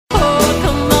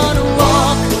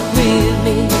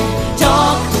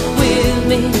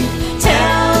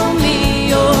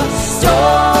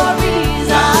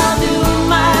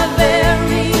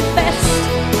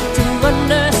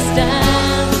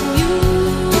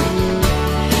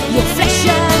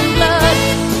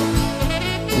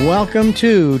Welcome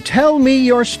to Tell Me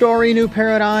Your Story, New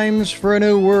Paradigms for a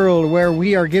New World, where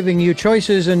we are giving you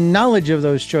choices and knowledge of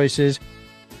those choices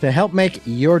to help make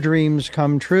your dreams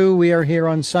come true. We are here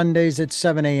on Sundays at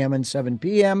 7 a.m. and 7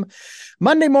 p.m.,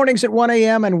 Monday mornings at 1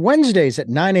 a.m., and Wednesdays at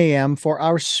 9 a.m. for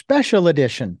our special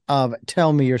edition of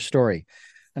Tell Me Your Story.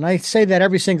 And I say that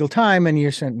every single time, and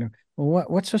you're saying, well,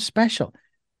 what's so special?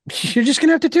 You're just going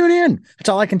to have to tune in. That's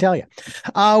all I can tell you.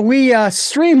 We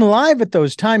stream live at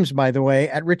those times, by the way,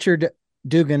 at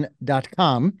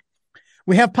richarddugan.com.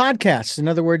 We have podcasts. In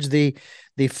other words, the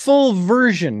full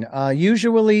version.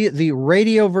 Usually the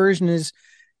radio version it's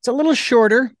a little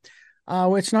shorter.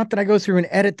 It's not that I go through and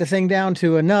edit the thing down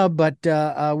to a nub, but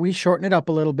we shorten it up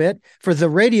a little bit for the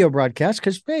radio broadcast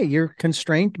because, hey, you're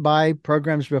constrained by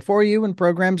programs before you and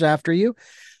programs after you.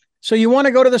 So you want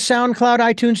to go to the SoundCloud,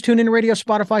 iTunes, TuneIn Radio,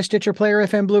 Spotify, Stitcher, Player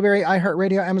FM, Blueberry,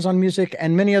 iHeartRadio, Amazon Music,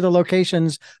 and many other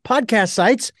locations, podcast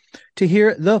sites to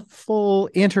hear the full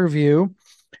interview.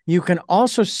 You can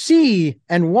also see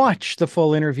and watch the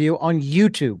full interview on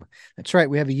YouTube. That's right.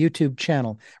 We have a YouTube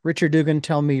channel, Richard Dugan,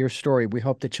 Tell Me Your Story. We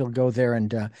hope that you'll go there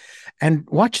and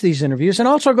watch these interviews, and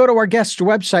also go to our guest's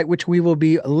website, which we will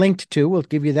be linked to. We'll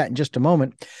give you that in just a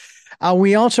moment.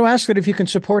 We also ask that if you can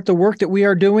support the work that we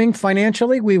are doing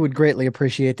financially, we would greatly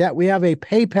appreciate that. We have a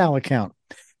PayPal account.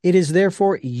 It is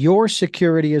therefore your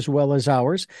security as well as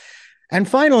ours. And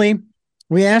finally,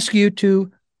 we ask you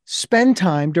to spend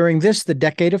time during the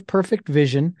decade of perfect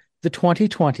vision, the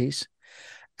 2020s,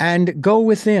 and go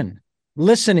within,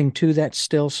 listening to that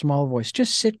still small voice.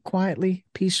 Just sit quietly,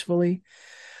 peacefully.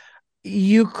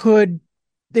 You could,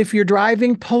 if you're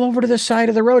driving, pull over to the side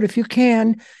of the road if you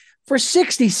can, for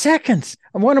 60 seconds.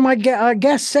 One of my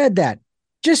guests said that.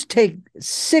 Just take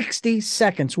 60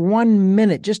 seconds, 1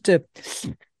 minute, just to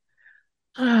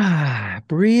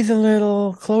breathe a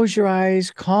little, close your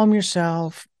eyes, calm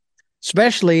yourself,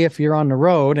 especially if you're on the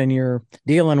road and you're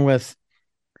dealing with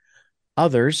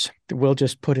others. We'll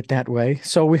just put it that way.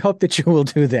 So we hope that you will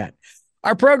do that.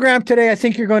 Our program today, I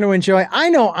think you're going to enjoy.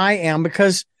 I know I am,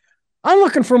 because I'm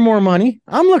looking for more money.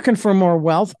 I'm looking for more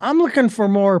wealth. I'm looking for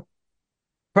more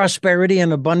prosperity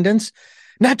and abundance,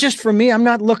 not just for me. I'm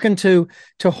not looking to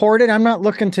hoard it. I'm not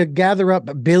looking to gather up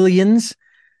billions.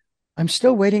 I'm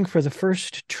still waiting for the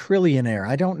first trillionaire.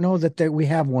 I don't know that we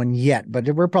have one yet, but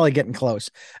we're probably getting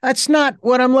close. That's not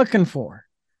what I'm looking for.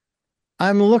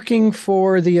 I'm looking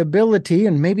for the ability,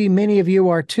 and maybe many of you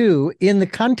are too, in the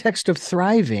context of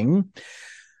thriving,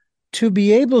 to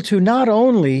be able to not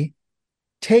only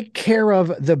take care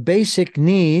of the basic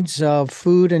needs of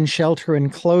food and shelter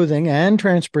and clothing and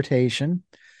transportation,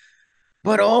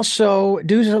 but also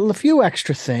do a few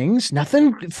extra things.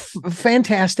 Nothing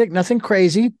fantastic, nothing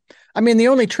crazy. I mean, the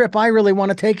only trip I really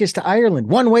want to take is to Ireland.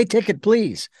 One-way ticket,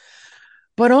 please.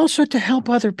 But also to help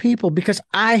other people, because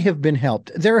I have been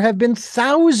helped. There have been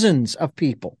thousands of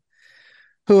people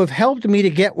who have helped me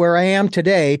to get where I am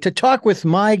today, to talk with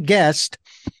my guest,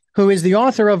 who is the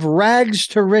author of Rags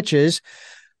to Riches,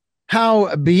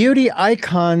 How Beauty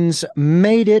Icons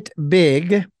Made It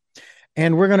Big.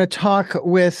 And we're going to talk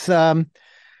with Karen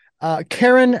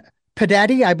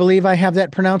Pudetti. I believe I have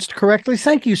that pronounced correctly.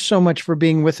 Thank you so much for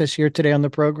being with us here today on the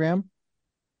program.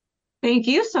 Thank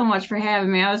you so much for having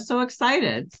me. I was so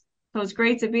excited. So it's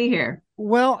great to be here.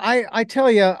 Well, I tell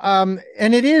you, and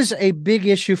it is a big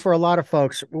issue for a lot of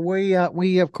folks. We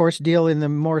of course deal in the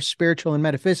more spiritual and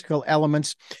metaphysical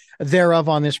elements thereof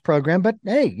on this program, but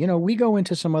hey, we go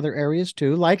into some other areas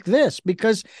too, like this,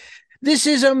 because this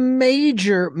is a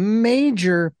major,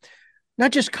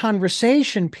 not just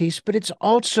conversation piece, but it's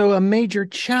also a major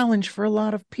challenge for a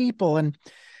lot of people. And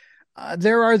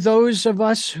there are those of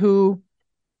us who,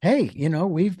 hey,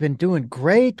 we've been doing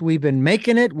great. We've been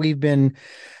making it. We've been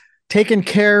taking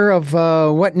care of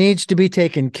what needs to be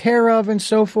taken care of and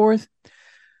so forth.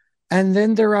 And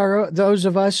then there are those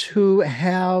of us who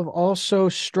have also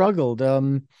struggled.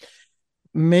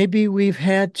 Maybe we've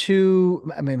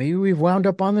wound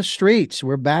up on the streets.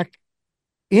 We're back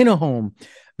in a home.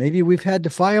 Maybe we've had to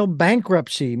file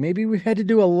bankruptcy. Maybe we've had to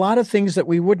do a lot of things that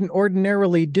we wouldn't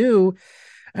ordinarily do.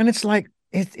 And it's like,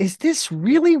 is this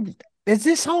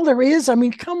all there is? I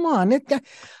mean, come on. You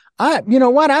know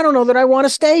what? I don't know that I want to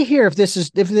stay here if this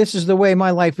is the way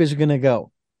my life is going to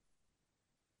go.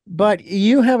 But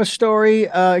you have a story,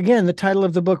 again, the title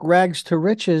of the book, Rags to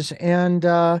Riches. And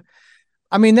I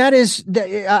mean, it's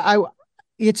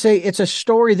a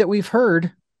story that we've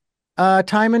heard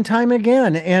time and time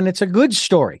again. And it's a good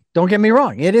story. Don't get me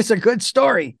wrong. It is a good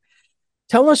story.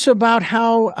 Tell us about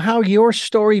how your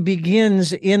story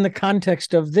begins in the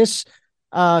context of this.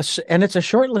 And it's a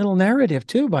short little narrative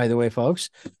too, by the way, folks.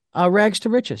 Rags to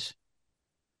Riches.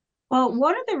 Well,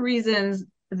 one of the reasons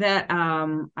that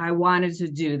I wanted to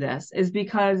do this is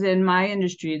because in my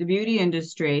industry, the beauty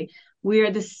industry, we are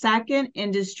the second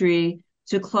industry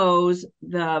to close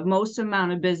the most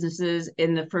amount of businesses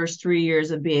in the first 3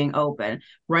 years of being open,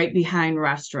 right behind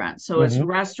restaurants. So it's Hmm.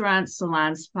 restaurants,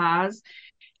 salons, spas,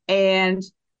 and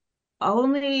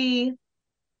only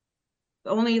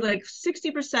only like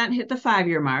 60% hit the 5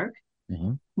 year mark.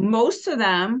 Hmm. Most of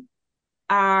them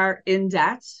are in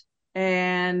debt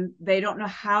and they don't know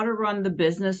how to run the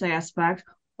business aspect.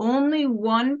 Only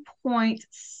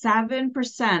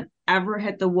 1.7% ever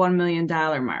hit the $1 million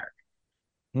mark.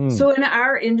 Mm. So in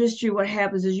our industry, what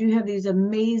happens is you have these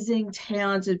amazing,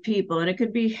 talented people, and it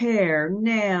could be hair,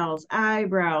 nails,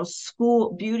 eyebrows,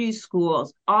 school, beauty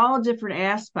schools, all different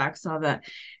aspects of it.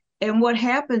 And what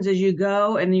happens is you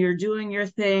go and you're doing your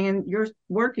thing and you're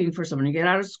working for someone. You get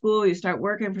out of school, you start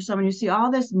working for someone, you see all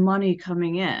this money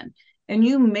coming in. And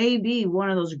you may be one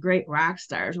of those great rock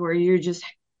stars where you're just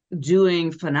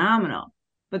doing phenomenal.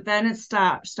 But then it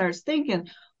starts thinking,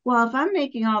 well, if I'm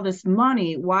making all this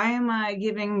money, why am I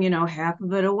giving, half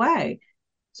of it away?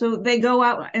 So they go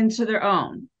out into their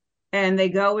own and they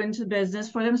go into business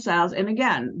for themselves. And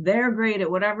again, they're great at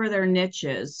whatever their niche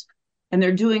is and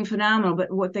they're doing phenomenal.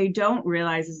 But what they don't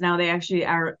realize is now they actually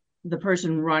are the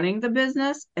person running the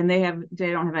business and they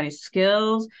don't have any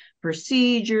skills,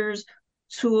 procedures,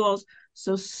 tools.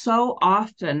 So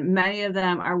often many of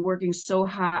them are working so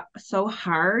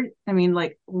hard. I mean,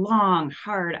 like long,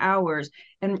 hard hours,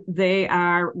 and they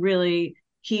are really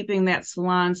keeping that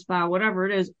salon, spa, whatever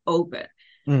it is, open.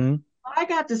 Hmm. I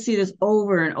got to see this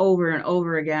over and over and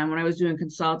over again when I was doing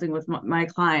consulting with my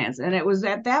clients. And it was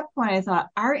at that point I thought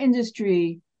our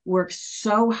industry works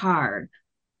so hard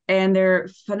and they're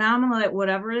phenomenal at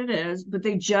whatever it is, but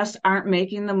they just aren't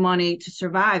making the money to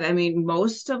survive. I mean,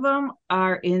 most of them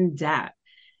are in debt.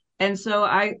 And so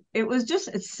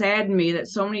it saddened me that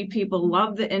so many people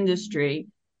love the industry,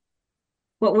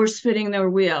 but we're spinning their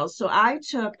wheels. So I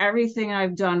took everything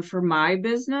I've done for my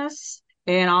business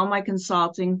and all my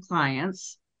consulting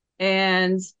clients,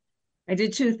 and I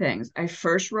did two things. I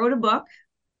first wrote a book,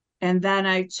 and then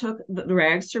I took the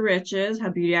rags to riches, how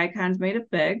beauty icons made it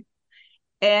big.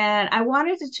 And I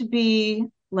wanted it to be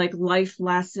like life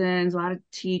lessons, a lot of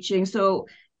teaching. So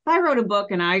if I wrote a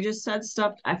book and I just said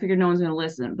stuff, I figured no one's going to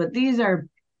listen. But these are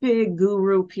big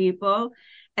guru people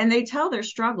and they tell their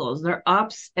struggles, their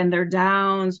ups and their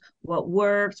downs, what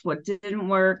worked, what didn't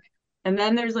work. And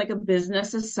then there's like a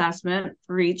business assessment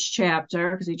for each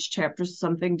chapter because each chapter is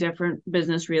something different,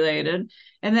 business related.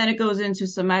 And then it goes into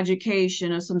some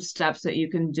education of some steps that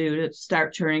you can do to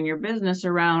start turning your business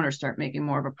around or start making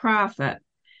more of a profit.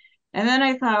 And then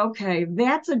I thought, okay,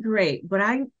 that's a great, but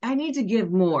I need to give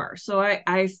more. So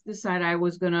I decided I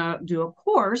was going to do a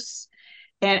course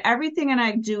and everything that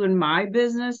I do in my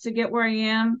business to get where I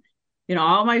am,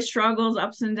 all my struggles,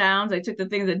 ups and downs. I took the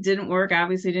things that didn't work,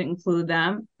 obviously didn't include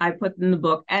them. I put in the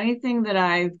book. Anything that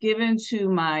I've given to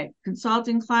my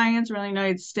consulting clients around the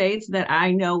United States that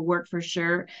I know work for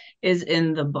sure is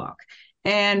in the book.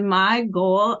 And my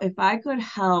goal, if I could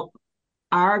help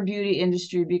our beauty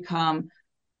industry become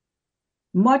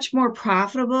much more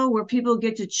profitable where people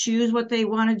get to choose what they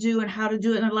want to do and how to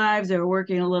do it in their lives. They're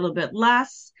working a little bit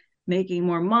less, making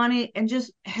more money, and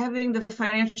just having the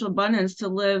financial abundance to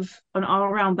live an all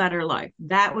around better life.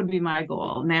 That would be my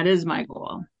goal. And that is my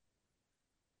goal.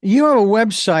 You have a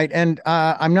website, and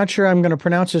I'm not sure I'm going to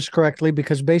pronounce this correctly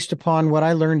because based upon what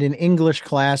I learned in English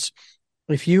class,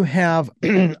 if you have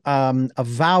a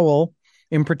vowel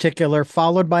in particular,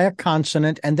 followed by a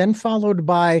consonant, and then followed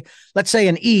by, let's say,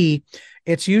 an E,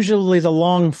 it's usually the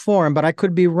long form, but I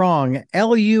could be wrong.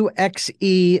 Luxe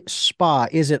spa.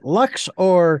 Is it Lux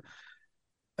or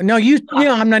no?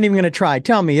 I'm not even going to try.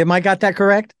 Tell me, am I got that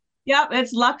correct? Yep,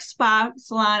 it's Lux Spa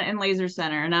Salon and Laser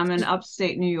Center, and I'm in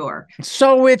upstate New York.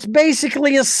 So it's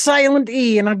basically a silent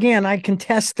E. And again, I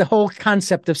contest the whole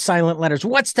concept of silent letters.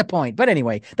 What's the point? But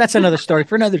anyway, that's another story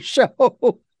for another show.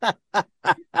 The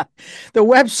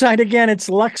website again, it's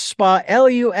Lux Spa,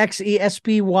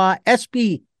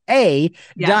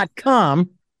 LuxESPA.com.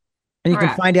 And you can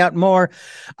Correct. find out more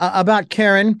about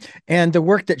Karen and the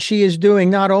work that she is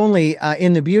doing, not only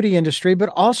in the beauty industry, but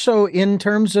also in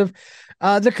terms of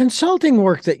the consulting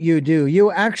work that you do.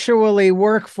 You actually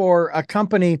work for a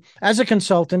company as a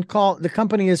consultant called, the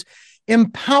company is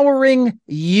Empowering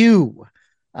You.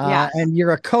 Yes. And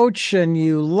you're a coach and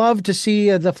you love to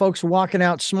see the folks walking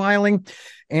out smiling.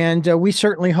 And we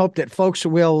certainly hope that folks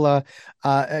will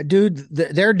do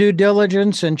their due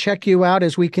diligence and check you out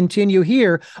as we continue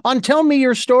here on Tell Me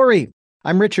Your Story.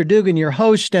 I'm Richard Dugan, your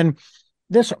host, and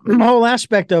this whole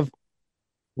aspect of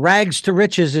Rags to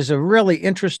riches is a really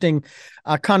interesting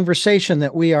conversation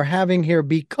that we are having here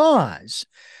because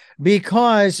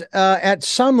at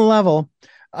some level,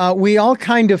 we all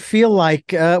kind of feel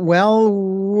like, well,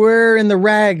 we're in the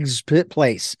rags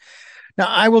place. Now,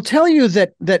 I will tell you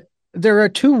that there are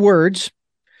two words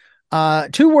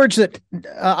that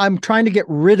I'm trying to get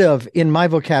rid of in my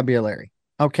vocabulary.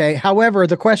 Okay. However,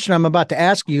 the question I'm about to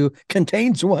ask you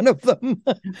contains one of them.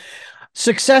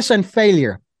 Success and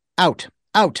failure. Out,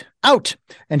 out, out.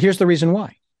 And here's the reason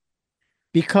why.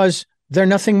 Because they're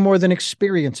nothing more than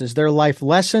experiences. They're life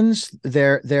lessons,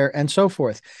 they're and so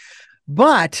forth.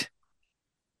 But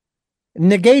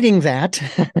negating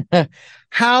that,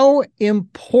 how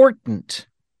important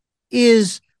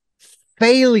is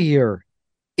failure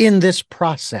in this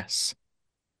process?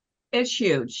 It's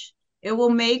huge. It will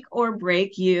make or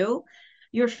break you.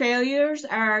 Your failures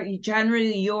are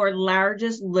generally your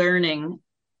largest learning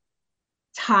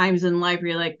times in life where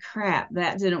you're like, crap,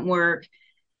 that didn't work.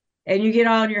 And you get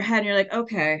all in your head and you're like,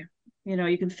 okay,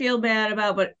 you can feel bad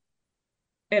about, but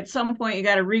at some point you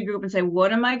got to regroup and say,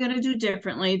 what am I going to do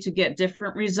differently to get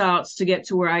different results to get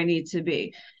to where I need to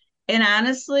be? And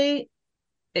honestly,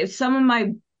 if some of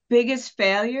my biggest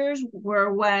failures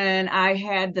were when I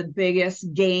had the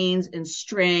biggest gains and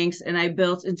strengths and I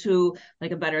built into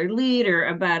like a better leader,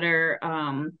 a better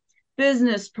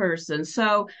business person.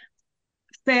 So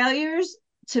failures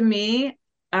to me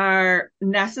are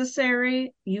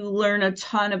necessary. You learn a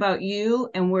ton about you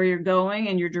and where you're going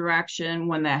and your direction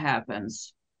when that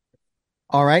happens.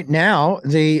 All right. Now,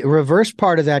 the reverse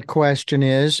part of that question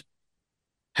is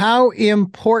how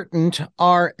important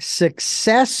are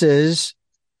successes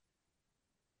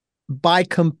by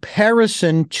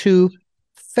comparison to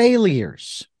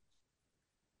failures?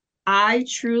 I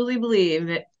truly believe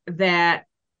that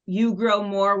you grow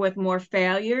more with more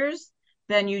failures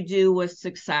than you do with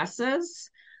successes.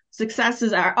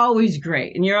 Successes are always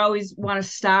great, and you always want to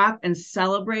stop and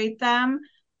celebrate them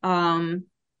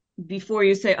before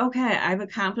you say, "Okay, I've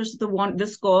accomplished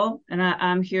this goal, and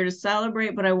I'm here to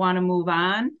celebrate, but I want to move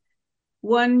on."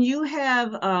 When you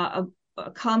have a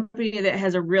company that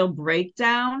has a real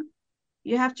breakdown,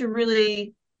 you have to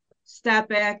really step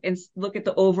back and look at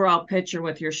the overall picture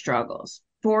with your struggles.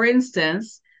 For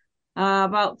instance,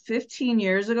 about 15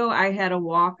 years ago, I had a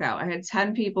walkout. I had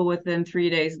 10 people within 3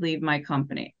 days leave my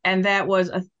company. And that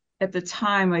was at the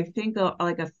time, I think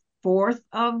like a fourth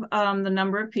of the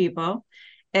number of people.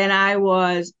 And I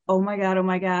was, oh my God,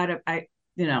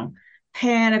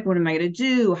 panic. What am I going to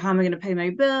do? How am I going to pay my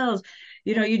bills?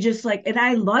 You just like, and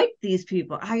I liked these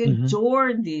people. I Mm-hmm.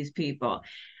 adored these people.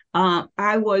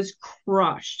 I was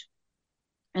crushed.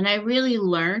 And I really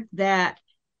learned that,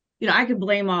 I could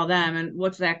blame all them and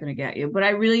what's that going to get you? But I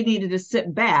really needed to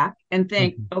sit back and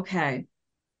think, Mm-hmm. okay,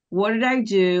 what did I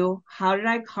do? How did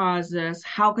I cause this?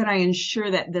 How can I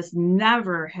ensure that this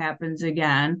never happens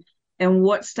again? And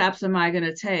what steps am I going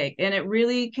to take? And it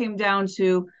really came down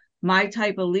to my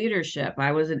type of leadership.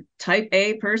 I was a type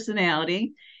A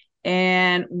personality,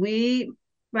 and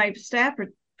my staff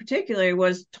particularly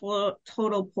was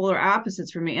total polar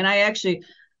opposites for me. And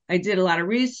I did a lot of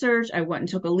research. I went and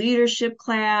took a leadership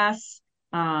class.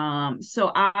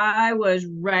 So I was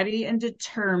ready and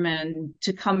determined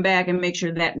to come back and make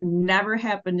sure that never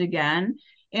happened again.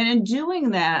 And in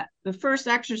doing that, the first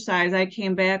exercise I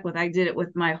came back with, I did it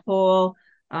with my whole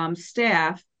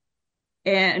staff.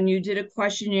 And you did a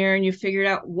questionnaire and you figured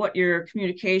out what your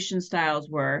communication styles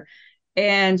were.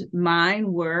 And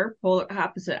mine were polar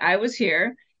opposite. I was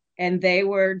here and they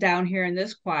were down here in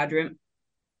this quadrant.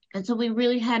 And so we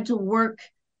really had to work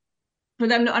for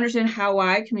them to understand how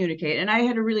I communicate. And I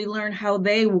had to really learn how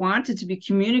they wanted to be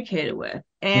communicated with.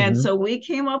 And Mm-hmm. so we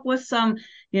came up with some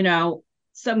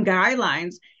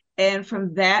guidelines. And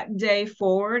from that day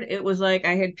forward, it was like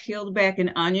I had peeled back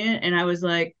an onion and I was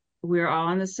like, we're all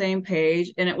on the same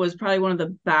page. And it was probably one of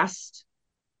the best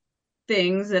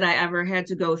things that I ever had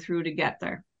to go through to get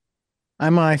there.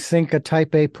 I think, a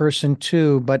type A person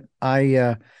too, but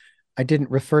I didn't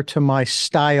refer to my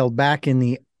style back in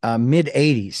the mid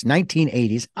 80s,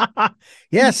 1980s.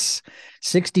 Yes,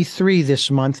 63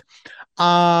 this month,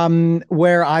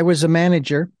 where I was a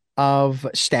manager of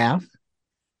staff.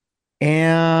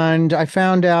 And I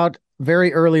found out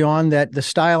very early on that the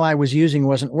style I was using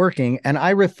wasn't working. And I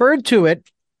referred to it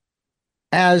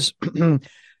as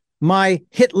my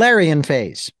Hitlerian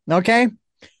phase. Okay.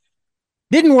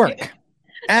 Didn't work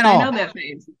at I know all. that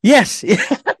phase. Yes.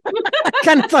 I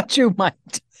kind of thought you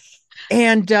might.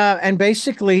 And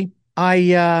basically,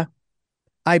 I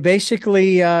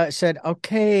basically said,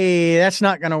 okay, that's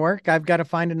not going to work. I've got to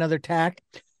find another tack.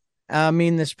 I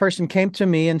mean, this person came to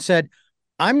me and said,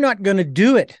 I'm not going to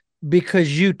do it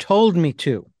because you told me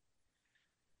to.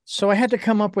 So I had to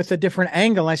come up with a different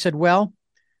angle. I said, well,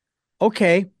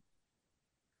 okay.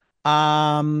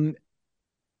 Um,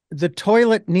 the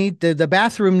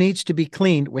bathroom needs to be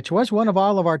cleaned, which was one of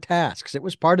all of our tasks. It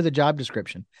was part of the job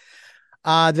description.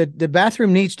 The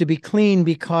bathroom needs to be clean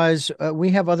because we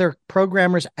have other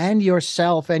programmers and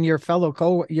yourself and your fellow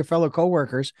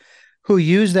coworkers who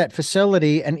use that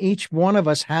facility, and each one of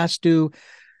us has to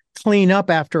clean up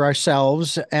after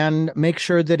ourselves and make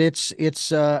sure that it's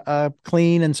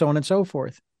clean and so on and so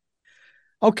forth.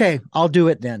 Okay, I'll do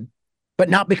it then, but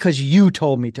not because you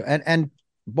told me to. And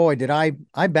boy, did I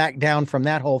back down from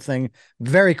that whole thing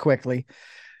very quickly.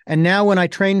 And now when I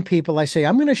train people, I say,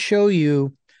 I'm going to show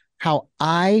you how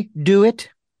I do it.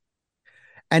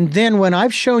 And then when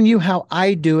I've shown you how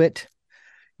I do it,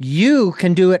 you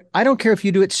can do it. I don't care if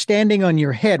you do it standing on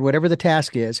your head, whatever the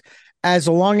task is, as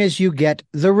long as you get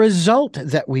the result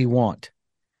that we want.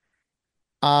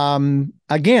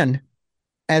 Again,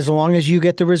 as long as you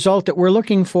get the result that we're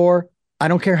looking for, I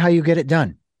don't care how you get it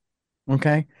done.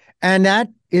 Okay. And that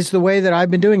is the way that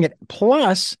I've been doing it.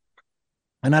 Plus,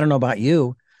 and I don't know about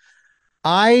you,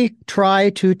 I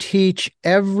try to teach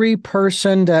every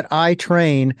person that I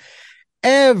train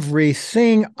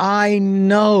everything I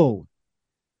know.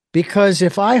 Because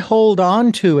if I hold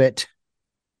on to it,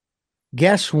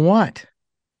 guess what?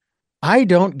 I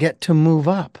don't get to move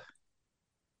up.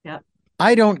 Yep.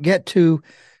 I don't get to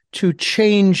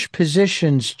change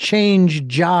positions, change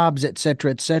jobs, et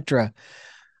cetera, et cetera.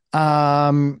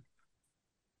 And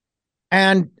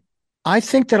I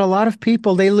think that a lot of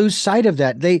people, they lose sight of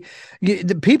that. The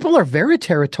people are very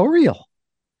territorial,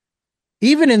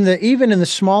 even in the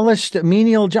smallest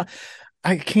menial job.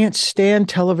 I can't stand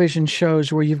television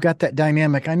shows where you've got that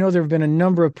dynamic. I know there have been a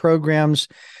number of programs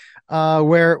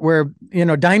where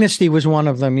Dynasty was one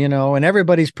of them, and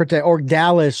everybody's or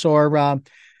Dallas, or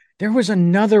there was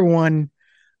another one.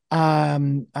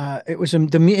 It was in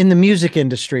the music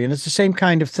industry, and it's the same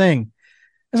kind of thing.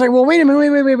 It's like, well, wait a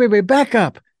minute, wait, back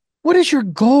up. What is your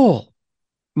goal?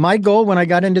 My goal when I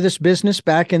got into this business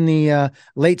back in the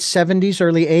late 70s,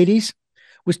 early 80s,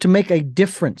 was to make a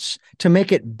difference, to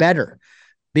make it better,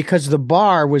 because the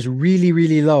bar was really,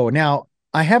 really low. Now,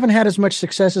 I haven't had as much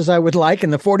success as I would like in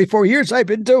the 44 years I've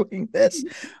been doing this,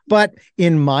 but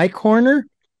in my corner,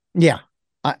 yeah.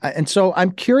 And so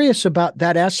I'm curious about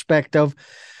that aspect of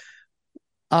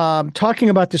talking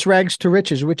about this Rags to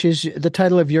Riches, which is the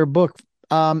title of your book.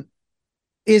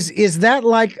 Is that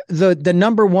like the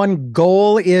number one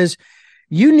goal is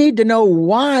you need to know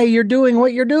why you're doing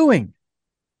what you're doing?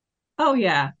 Oh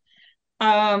yeah.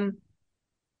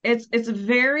 It's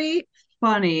very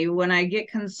funny when I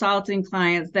get consulting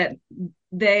clients that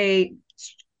they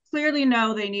clearly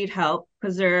know they need help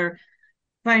because their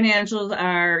financials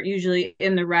are usually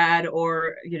in the red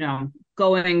or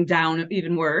going down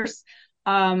even worse.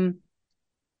 And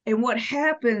what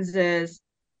happens is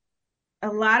a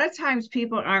lot of times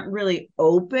people aren't really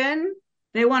open.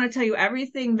 They want to tell you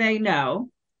everything they know,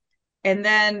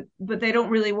 but they don't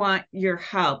really want your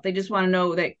help. They just want to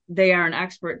know that they are an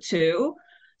expert too.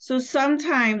 So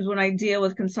sometimes when I deal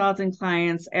with consulting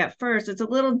clients at first, it's a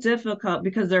little difficult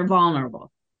because they're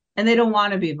vulnerable and they don't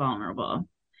want to be vulnerable.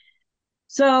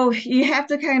 So you have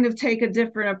to kind of take a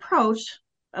different approach,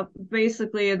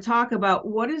 basically, and talk about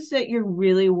what is it you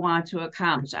really want to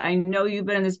accomplish. I know you've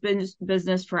been in this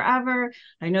business forever.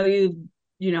 I know you've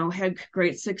had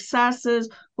great successes,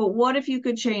 but what if you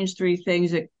could change three things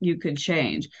that you could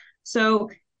change? So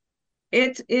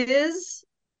it is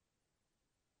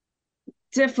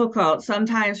difficult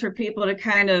sometimes for people to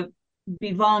kind of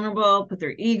be vulnerable, put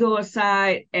their ego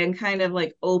aside, and kind of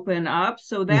like open up.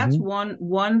 So that's Mm-hmm.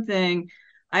 one thing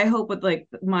I hope with like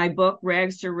my book,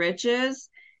 Rags to Riches.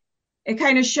 It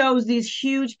kind of shows these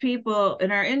huge people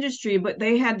in our industry, but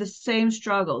they had the same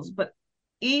struggles. But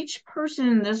each person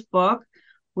in this book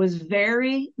was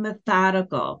very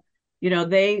methodical.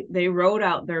 They wrote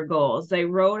out their goals. They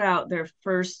wrote out their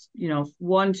first,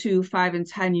 1, 2, 5, and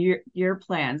 10 year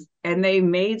plans, and they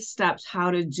made steps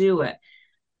how to do it.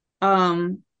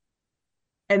 Um,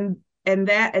 and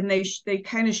they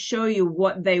kind of show you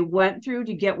what they went through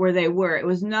to get where they were. It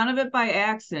was none of it by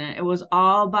accident. It was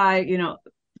all by,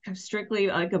 strictly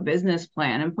like a business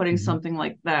plan and putting Mm-hmm. something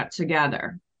like that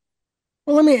together.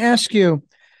 Well, let me ask you,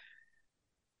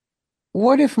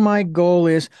 what if my goal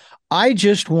is I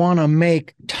just want to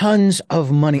make tons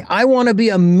of money? I want to be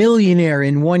a millionaire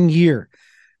in 1 year.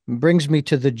 It brings me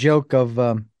to the joke of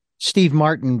Steve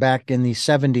Martin back in the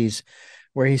 70s,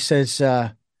 where he says,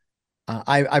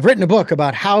 I've written a book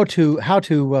about how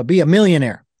to be a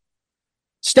millionaire.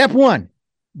 Step one,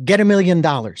 get $1 million.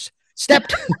 Step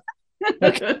two.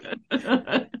 Okay.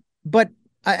 But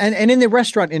and in the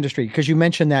restaurant industry, because you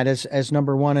mentioned that as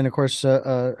number one, and of course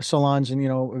salons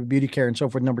and beauty care and so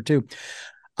forth number two.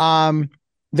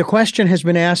 The question has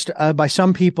been asked by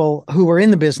some people who are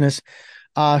in the business,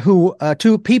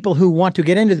 to people who want to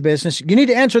get into the business. You need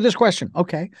to answer this question.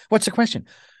 Okay, what's the question?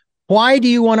 Why do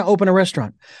you want to open a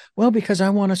restaurant? Well, because I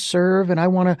want to serve and I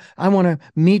want to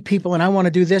meet people and I want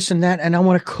to do this and that and I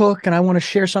want to cook and I want to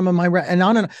share some of my and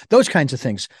on and those kinds of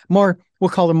things. More, we'll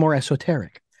call them more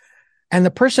esoteric. And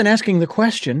the person asking the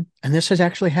question, and this has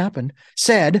actually happened,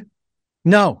 said,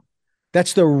 no,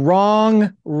 that's the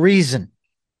wrong reason.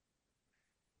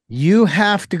 You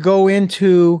have to go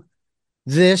into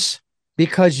this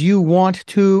because you want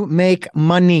to make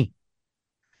money.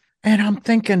 And I'm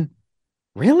thinking,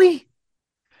 really?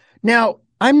 Now,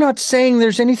 I'm not saying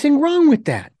there's anything wrong with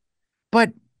that,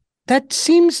 but that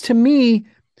seems to me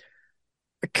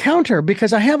a counter,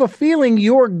 because I have a feeling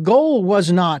your goal was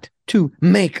not to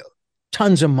make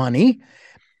tons of money.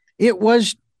 It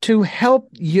was to help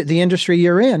you, the industry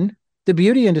you're in, the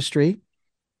beauty industry,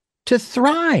 to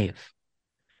thrive.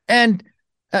 And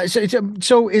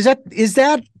so is that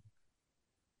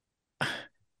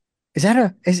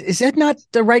not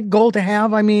the right goal to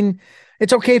have? I mean,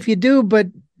 it's okay if you do, but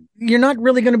you're not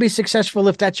really going to be successful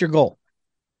if that's your goal.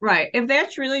 Right. If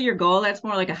that's really your goal, that's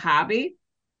more like a hobby,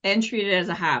 and treat it as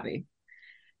a hobby.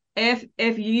 If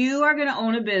you are going to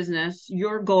own a business,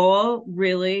 your goal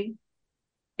really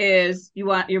is,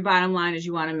 your bottom line is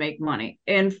you want to make money.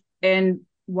 And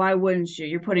why wouldn't you?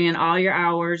 You're putting in all your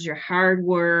hours, your hard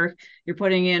work, you're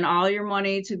putting in all your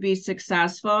money to be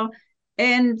successful.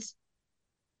 And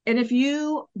if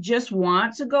you just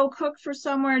want to go cook for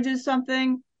somewhere and do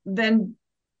something, then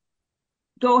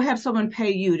go have someone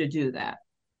pay you to do that,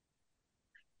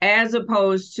 as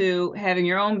opposed to having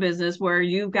your own business where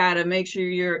you've got to make sure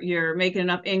you're making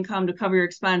enough income to cover your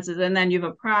expenses, and then you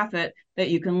have a profit that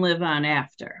you can live on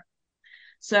after.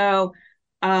 So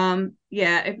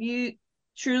yeah, if you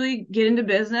truly get into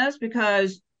business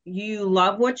because you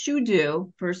love what you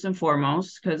do, first and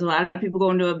foremost, because a lot of people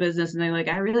go into a business and they're like,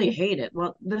 I really hate it.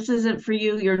 Well, this isn't for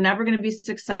you. You're never going to be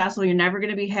successful. You're never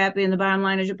going to be happy. And the bottom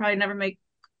line is you'll probably never make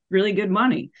really good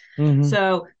money. Mm-hmm.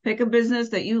 So pick a business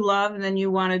that you love and then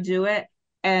you want to do it,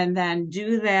 and then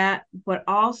do that, but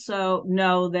also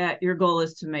know that your goal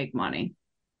is to make money.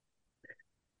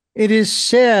 It is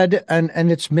said,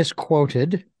 and it's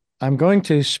misquoted. I'm going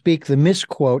to speak the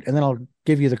misquote and then I'll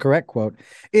give you the correct quote.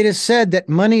 It is said that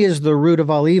money is the root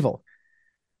of all evil.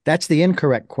 That's the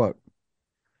incorrect quote.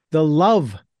 The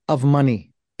love of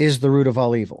money is the root of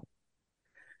all evil.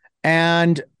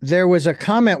 And there was a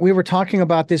comment, we were talking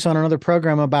about this on another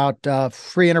program about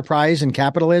free enterprise and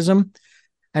capitalism,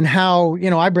 and how,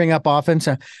 I bring up often,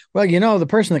 the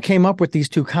person that came up with these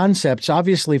two concepts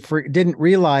obviously didn't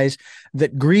realize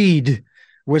that greed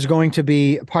was going to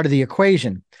be part of the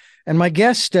equation. And my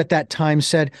guest at that time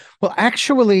said, well,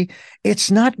 actually,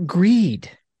 it's not greed.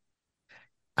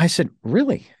 I said,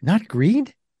 really? Not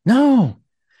greed? No,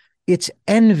 it's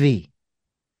envy.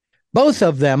 Both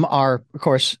of them are, of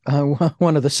course,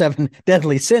 one of the 7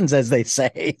 deadly sins, as they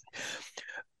say.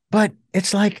 But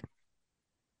it's like,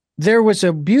 there was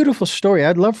a beautiful story.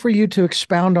 I'd love for you to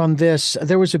expound on this.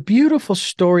 There was a beautiful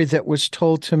story that was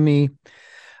told to me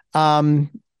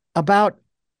about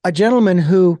a gentleman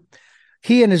who,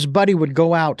 he and his buddy would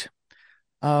go out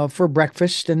for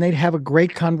breakfast and they'd have a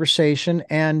great conversation.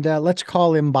 And let's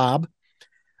call him Bob.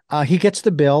 He gets the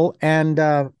bill and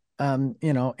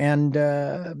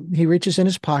he reaches in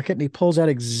his pocket and he pulls out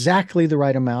exactly the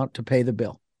right amount to pay the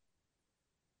bill.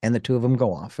 And the two of them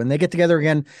go off and they get together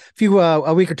again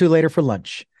a week or two later for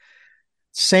lunch.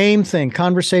 Same thing,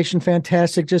 conversation,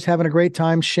 fantastic, just having a great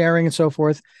time, sharing and so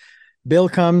forth. Bill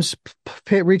comes,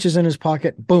 reaches in his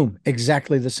pocket, boom,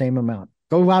 exactly the same amount.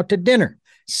 Go out to dinner,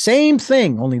 same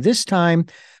thing, only this time,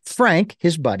 Frank,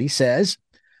 his buddy, says,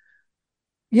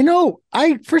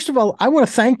 first of all, I want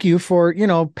to thank you for,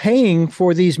 paying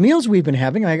for these meals we've been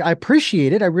having. I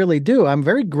appreciate it. I really do. I'm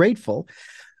very grateful.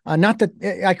 Not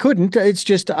that I couldn't. It's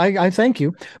just I thank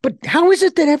you. But how is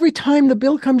it that every time the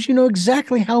bill comes, you know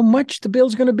exactly how much the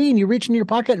bill's going to be, and you reach in your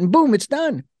pocket and boom, it's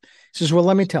done? He says, well,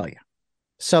 let me tell you.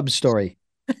 Sub story.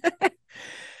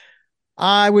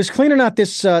 I was cleaning out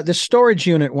this storage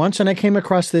unit once, and I came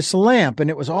across this lamp, and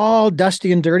it was all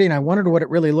dusty and dirty, and I wondered what it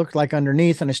really looked like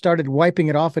underneath, and I started wiping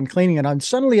it off and cleaning it, and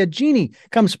suddenly a genie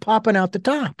comes popping out the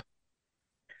top.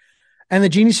 And the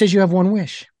genie says, you have one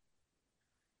wish,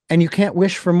 and you can't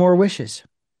wish for more wishes.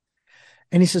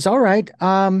 And he says, all right,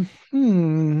 can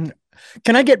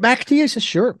I get back to you? He says,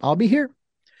 sure, I'll be here.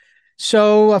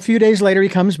 So a few days later, he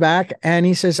comes back and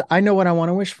he says, I know what I want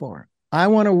to wish for. I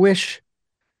want to wish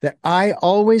that I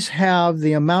always have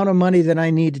the amount of money that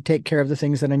I need to take care of the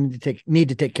things that I need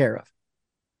to take care of.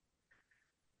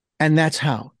 And that's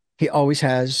how he always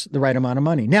has the right amount of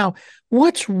money. Now,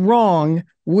 what's wrong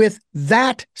with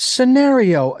that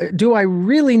scenario? Do I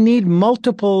really need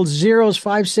multiple zeros,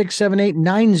 5, 6, 7, 8,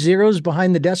 9 zeros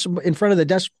behind the decimal in front of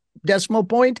the decimal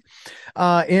point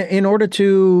in order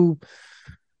to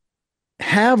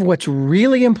have what's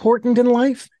really important in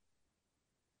life?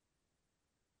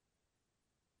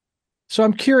 So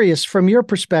I'm curious, from your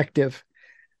perspective,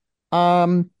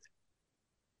 you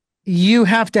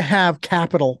have to have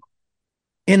capital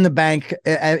in the bank,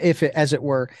 as it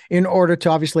were, in order to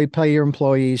obviously pay your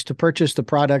employees, to purchase the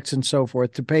products and so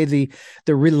forth, to pay the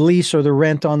release or the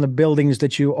rent on the buildings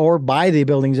that you, or buy the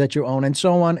buildings that you own, and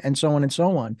so on and so on and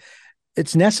so on.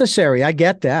 It's necessary. I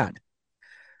get that.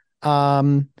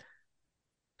 Have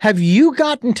you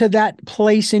gotten to that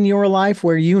place in your life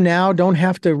where you now don't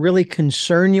have to really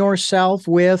concern yourself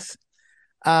with,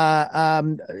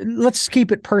 let's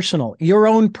keep it personal, your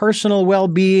own personal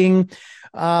well-being?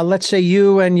 Let's say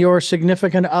you and your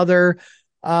significant other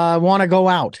want to go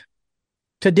out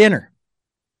to dinner,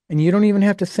 and you don't even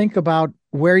have to think about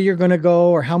where you're going to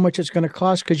go or how much it's going to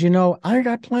cost, because I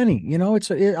got plenty.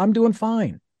 I'm doing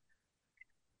fine.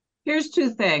 Here's two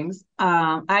things.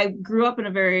 I grew up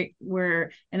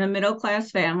we're in a middle class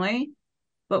family,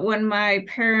 but when my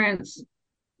parents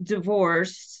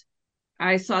divorced,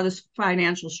 I saw this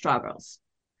financial struggles.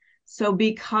 So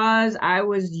because I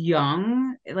was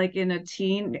young, like in a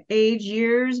teenage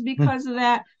years, because of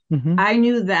that, Mm-hmm. I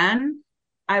knew then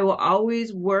I will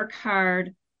always work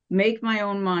hard, make my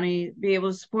own money, be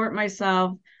able to support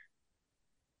myself.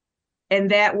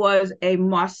 And that was a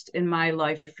must in my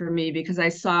life for me, because I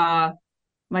saw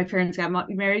my parents got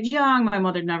married young. My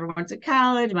mother never went to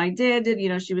college. My dad did,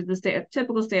 she was the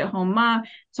typical stay-at-home mom.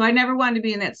 So I never wanted to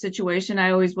be in that situation.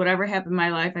 I always, whatever happened in my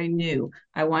life, I knew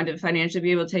I wanted to financially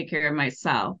be able to take care of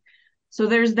myself. So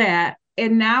there's that.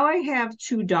 And now I have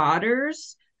two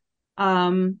daughters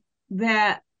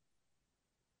that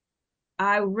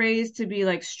I raised to be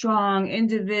like strong,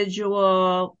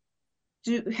 individual,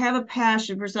 have a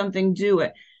passion for something, do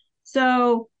it.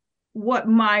 So what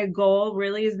my goal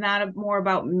really is not more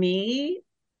about me,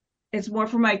 it's more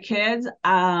for my kids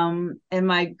and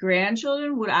my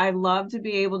grandchildren. Would I love to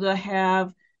be able to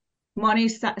have money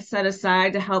set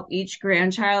aside to help each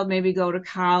grandchild maybe go to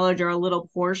college, or a little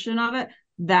portion of it?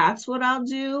 That's what I'll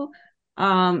do.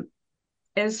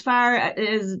 As far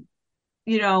as,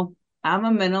 you know, I'm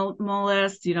a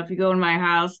minimalist. If you go in my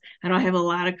house, I don't have a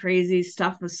lot of crazy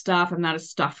stuff with stuff. I'm not a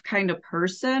stuff kind of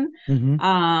person.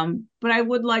 Mm-hmm. But I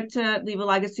would like to leave a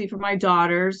legacy for my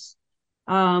daughters.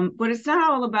 But it's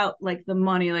not all about like the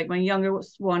money. Like my younger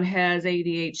one has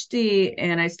ADHD,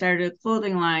 and I started a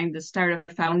clothing line to start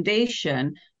a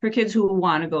foundation for kids who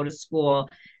want to go to school,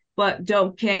 but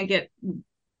can't get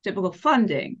typical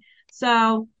funding.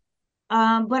 So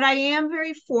but I am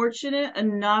very fortunate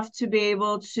enough to be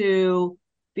able to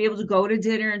go to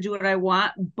dinner and do what I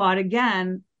want. But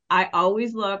again, I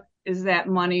always look, is that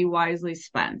money wisely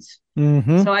spent?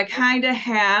 Mm-hmm. So I kind of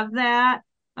have that.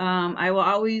 I will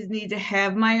always need to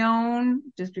have my own,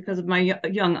 just because of my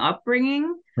young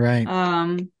upbringing. Right.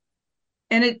 And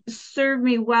it served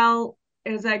me well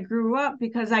as I grew up,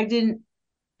 because I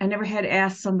never had to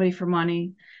ask somebody for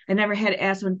money. I never had to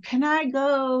ask them, can I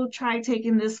go try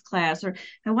taking this class? Or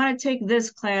I want to take this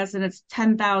class and it's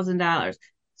 $10,000.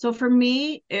 So for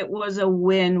me, it was a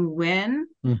win-win.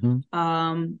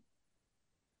 Mm-hmm.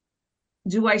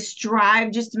 Do I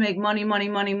strive just to make money, money,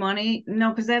 money, money? No,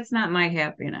 because that's not my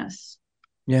happiness.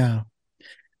 Yeah.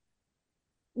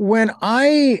 When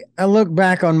I look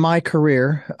back on my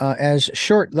career, as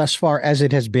short thus far as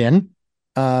it has been,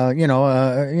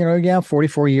 yeah,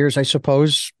 44 years, I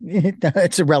suppose.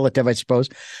 It's a relative, I suppose.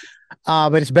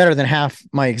 But it's better than half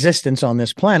my existence on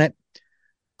this planet.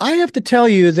 I have to tell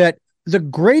you that the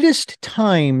greatest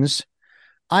times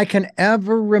I can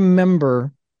ever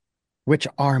remember, which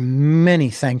are many,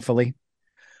 thankfully,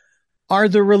 are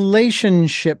the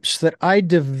relationships that I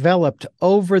developed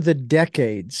over the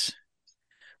decades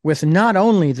with not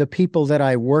only the people that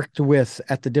I worked with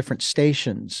at the different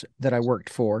stations that I worked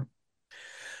for,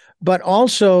 but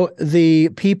also the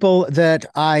people that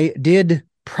I did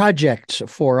projects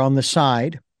for on the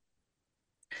side,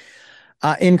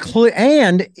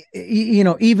 and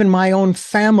even my own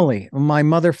family, my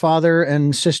mother, father,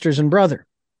 and sisters and brother,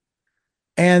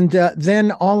 and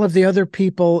then all of the other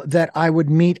people that I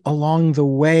would meet along the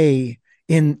way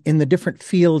in the different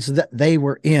fields that they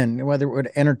were in, whether it was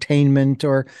entertainment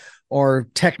or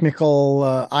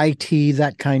technical IT,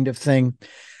 that kind of thing.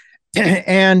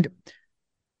 And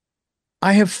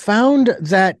I have found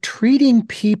that treating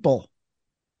people,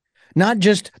 not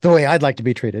just the way I'd like to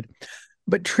be treated,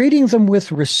 but treating them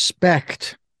with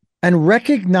respect and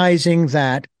recognizing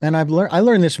that, and I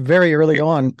learned this very early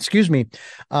on,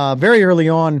 very early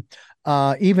on,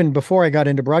 even before I got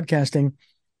into broadcasting,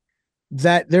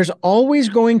 that there's always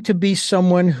going to be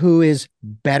someone who is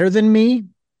better than me,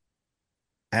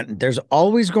 and there's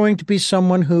always going to be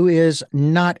someone who is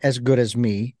not as good as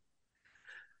me.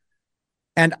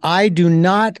 And I do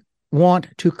not want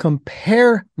to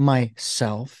compare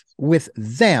myself with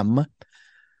them.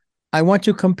 I want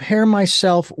to compare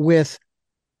myself with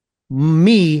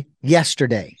me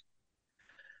yesterday.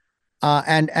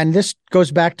 And this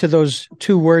goes back to those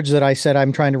two words that I said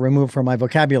I'm trying to remove from my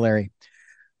vocabulary.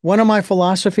 One of my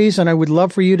philosophies, and I would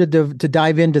love for you to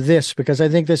dive into this because I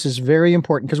think this is very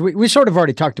important, because we sort of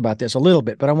already talked about this a little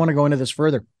bit, but I want to go into this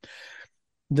further.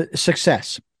 The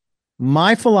success.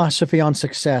 My philosophy on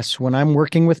success when I'm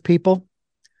working with people,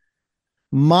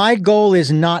 my goal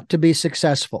is not to be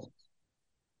successful.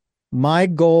 My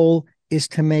goal is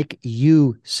to make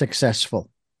you successful.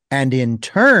 And in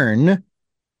turn,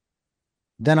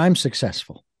 then I'm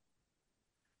successful.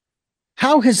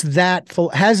 How has that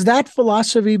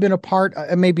philosophy been a part,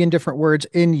 maybe in different words,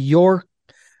 in your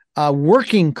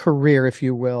working career, if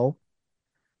you will?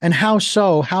 And how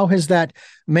so? How has that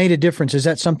made a difference? Is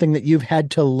that something that you've had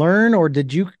to learn, or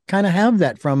did you kind of have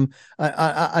that from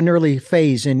an early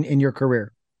phase in your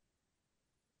career?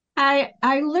 I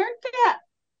learned that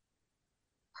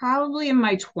probably in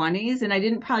my 20s, and I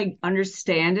didn't probably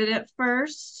understand it at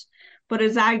first. But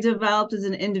as I developed as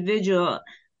an individual,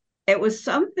 it was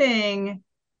something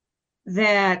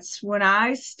that when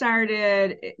I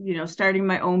started, starting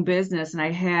my own business, and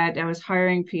I was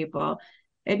hiring people.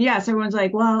 And yes, everyone's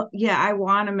like, well, yeah, I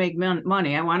want to make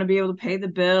money. I want to be able to pay the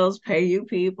bills, pay you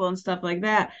people and stuff like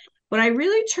that. But I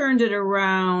really turned it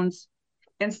around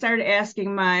and started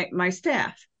asking my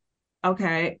staff,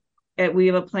 okay, we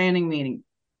have a planning meeting.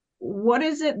 What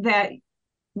is it that,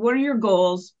 what are your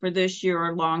goals for this year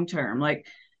or long term? Like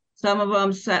some of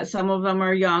them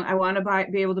are young. I want to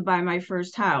be able to buy my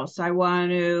first house. I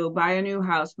want to buy a new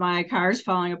house. My car's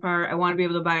falling apart. I want to be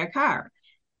able to buy a car.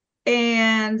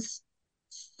 And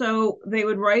so they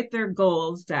would write their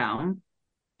goals down.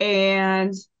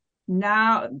 And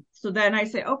so then I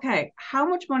say, okay, how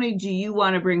much money do you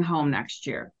want to bring home next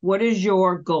year? What is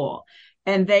your goal?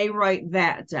 And they write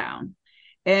that down.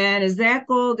 And is that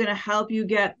goal going to help you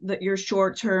get your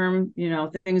short term,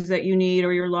 things that you need,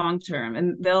 or your long term?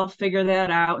 And they'll figure that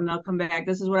out and they'll come back.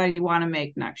 This is what I want to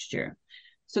make next year.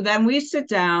 So then we sit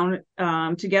down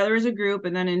together as a group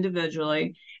and then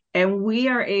individually, and we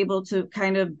are able to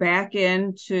kind of back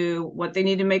into what they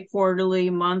need to make quarterly,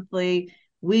 monthly,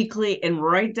 weekly, and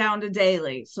right down to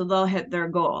daily. So they'll hit their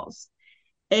goals.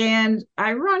 And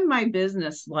I run my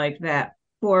business like that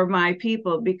for my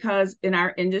people, because in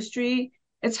our industry,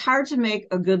 it's hard to make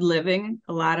a good living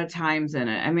a lot of times in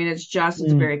it. I mean, it's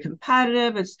very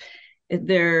competitive.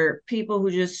 They're people who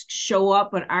just show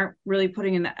up but aren't really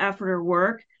putting in the effort or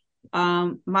work.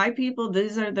 My people,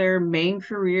 these are their main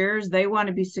careers. They want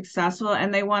to be successful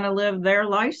and they want to live their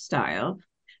lifestyle.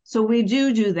 So we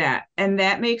do that. And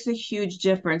that makes a huge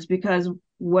difference, because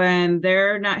when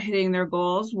they're not hitting their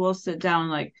goals, we'll sit down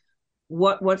like,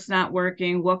 what's not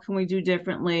working? What can we do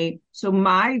differently? So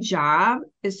my job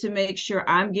is to make sure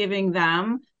I'm giving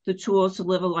them the tools to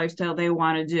live a lifestyle they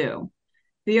want to do.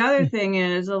 The other thing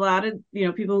is, a lot of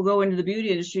people who go into the beauty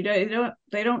industry,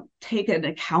 they don't take an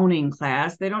accounting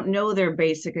class. They don't know their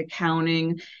basic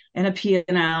accounting and a P&L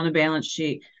and a balance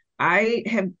sheet.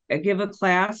 I give a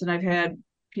class, and I've had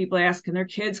people ask, can their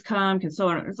kids come? Can so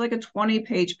on. It's like a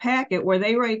 20-page packet where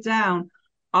they write down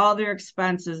all their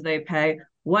expenses they pay,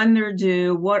 when they're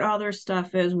due, what other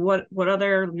stuff is, what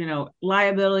other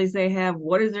liabilities they have,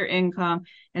 what is their income,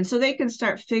 and so they can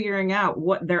start figuring out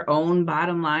what their own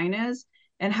bottom line is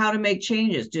and how to make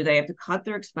changes. Do they have to cut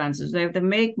their expenses? Do they have to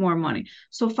make more money?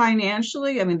 So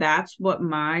financially, I mean, that's what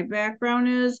my background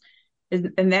is,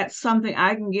 and that's something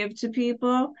I can give to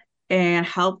people and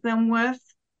help them with,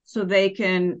 so they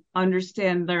can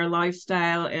understand their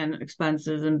lifestyle and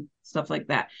expenses and stuff like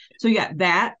that. So yeah,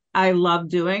 that I love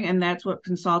doing, and that's what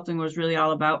consulting was really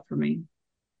all about for me.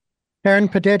 Karen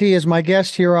Pudetti is my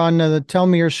guest here on the Tell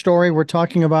Me Your Story. We're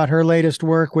talking about her latest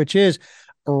work, which is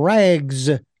Rags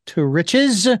to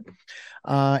Riches.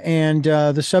 And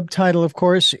the subtitle, of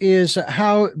course, is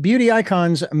How Beauty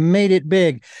Icons Made It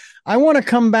Big. I want to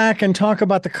come back and talk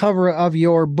about the cover of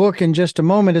your book in just a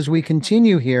moment as we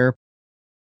continue here.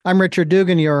 I'm Richard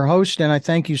Dugan, your host, and I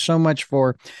thank you so much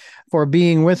for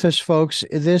being with us, folks.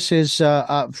 This is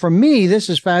for me. This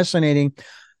is fascinating.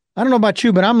 I don't know about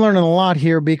you, but I'm learning a lot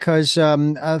here because,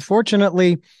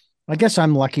 fortunately, I guess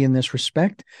I'm lucky in this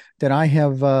respect that I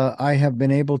have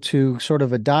been able to sort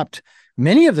of adopt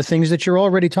many of the things that you're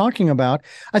already talking about.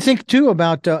 I think too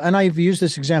about, and I've used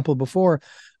this example before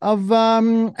of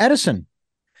Edison.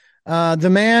 The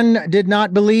man did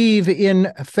not believe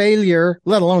in failure,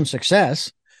 let alone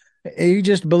success. He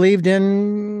just believed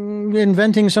in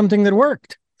inventing something that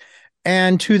worked.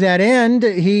 And to that end,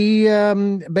 he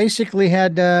basically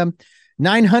had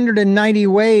 990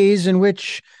 ways in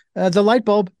which the light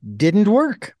bulb didn't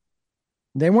work.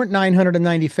 They weren't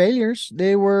 990 failures.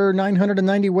 They were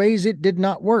 990 ways it did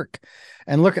not work.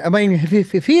 And look, I mean,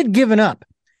 if he had given up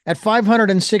at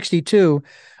 562,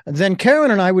 then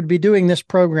Karen and I would be doing this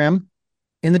program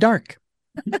in the dark.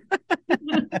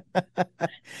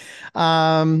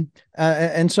 And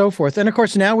so forth. And of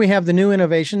course, now we have the new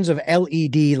innovations of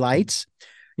LED lights.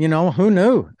 You know, who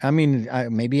knew? I mean,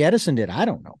 maybe Edison did. I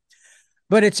don't know.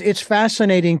 But it's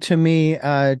fascinating to me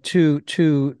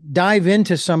to dive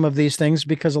into some of these things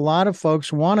because a lot of folks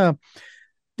they want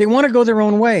to go their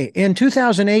own way. In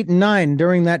 2008 and 9,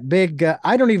 during that big,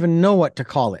 I don't even know what to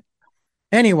call it.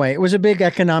 Anyway, it was a big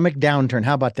economic downturn.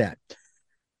 How about that?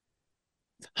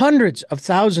 Hundreds of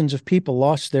thousands of people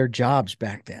lost their jobs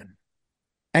back then.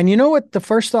 And you know what the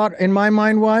first thought in my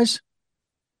mind was?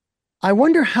 I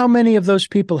wonder how many of those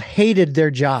people hated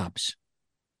their jobs.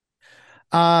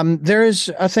 There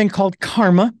is a thing called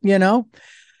karma, you know,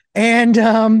 and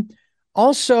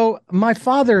also my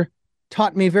father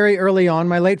taught me very early on.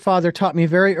 My late father taught me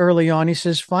very early on. He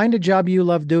says, find a job you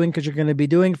love doing because you're going to be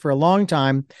doing it for a long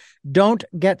time. Don't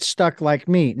get stuck like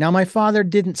me. Now, my father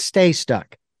didn't stay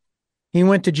stuck. He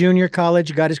went to junior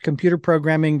college, got his computer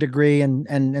programming degree,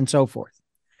 and so forth.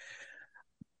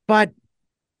 But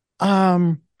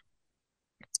I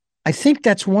think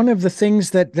that's one of the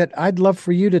things that I'd love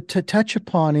for you to touch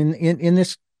upon in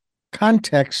this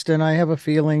context. And I have a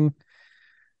feeling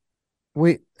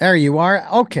there you are.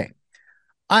 Okay.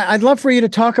 I'd love for you to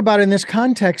talk about in this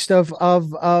context of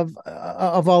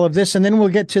all of this, and then we'll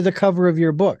get to the cover of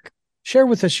your book. Share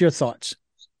with us your thoughts.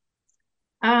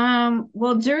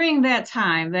 Well, during that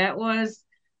time, it was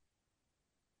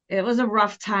a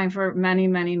rough time for many,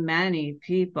 many, many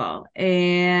people.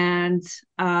 And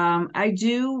I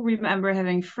do remember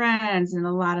having friends, and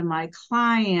a lot of my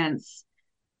clients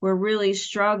were really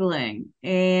struggling.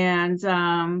 And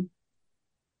I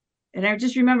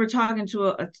just remember talking to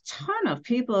a ton of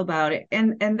people about it.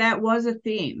 And that was a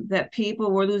theme that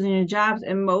people were losing their jobs.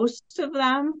 And most of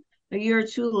them, a year or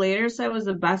two later, said it was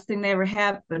the best thing that ever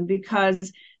happened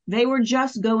because they were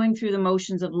just going through the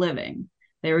motions of living.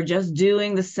 They were just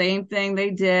doing the same thing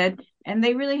they did. And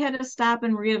they really had to stop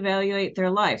and reevaluate their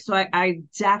life. So I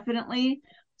definitely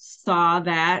saw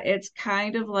that. It's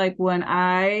kind of like when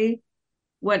I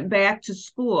went back to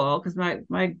school because my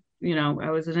I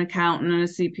was an accountant and a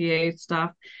CPA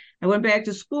stuff. I went back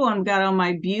to school and got all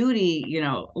my beauty,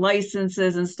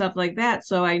 licenses and stuff like that.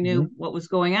 So I knew what was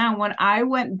going on. When I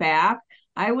went back,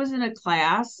 I was in a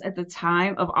class at the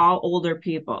time of all older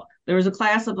people. There was a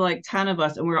class of like 10 of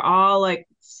us, and we were all like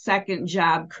second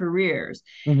job careers.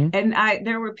 Mm-hmm. And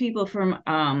there were people from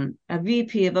a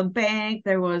VP of a bank.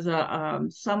 There was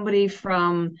somebody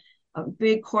from a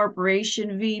big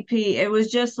corporation VP. It was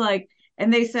just like,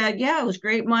 and they said, yeah, it was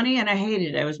great money and I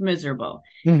hated it. I was miserable.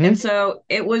 Mm-hmm. And so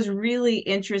it was really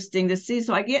interesting to see.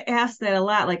 So I get asked that a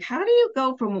lot, like, how do you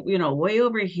go from, way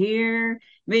over here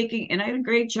and I had a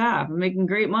great job, making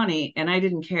great money, and I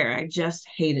didn't care. I just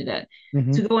hated it,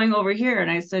 Mm-hmm. to going over here. And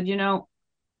I said,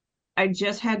 I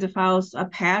just had to follow a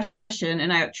passion.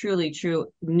 And I truly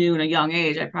knew in a young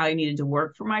age, I probably needed to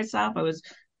work for myself. I was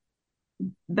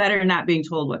better not being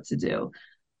told what to do.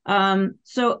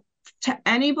 So to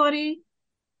anybody,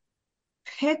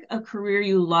 pick a career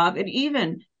you love. And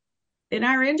even in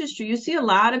our industry, you see a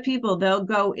lot of people, they'll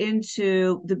go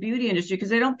into the beauty industry because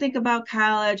they don't think about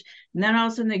college. And then all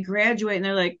of a sudden they graduate and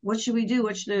they're like, what should we do?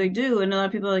 What should they do? And a lot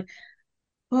of people are like,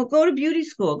 well, go to beauty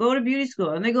school, go to beauty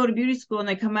school. And they go to beauty school and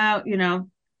they come out, and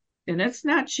it's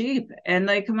not cheap. And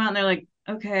they come out and they're like,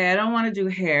 okay, I don't want to do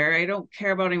hair. I don't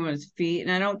care about anyone's feet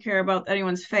and I don't care about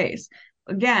anyone's face.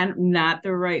 Again, not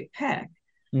the right pick.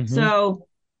 Mm-hmm. So,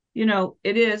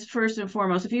 it is first and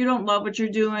foremost, if you don't love what you're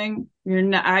doing, you're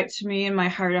not, to me, in my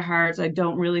heart of hearts, I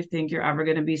don't really think you're ever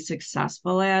going to be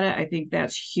successful at it. I think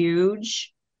that's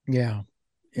huge. Yeah.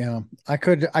 Yeah, I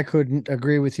couldn't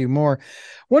agree with you more.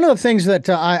 One of the things that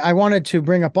I wanted to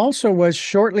bring up also was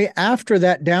shortly after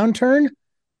that downturn,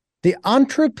 The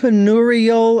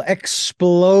entrepreneurial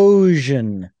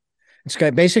explosion. It's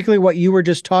basically what you were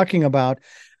just talking about,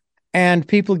 and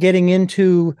people getting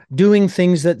into doing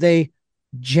things that they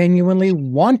genuinely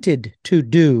wanted to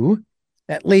do.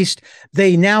 At least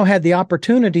they now had the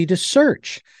opportunity to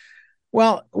search.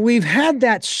 Well, we've had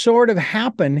that sort of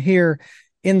happen here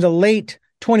in the late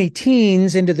 20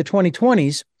 teens into the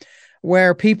 2020s,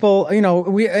 where people,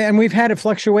 we've had a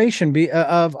fluctuation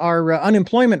of our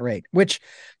unemployment rate, which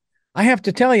I have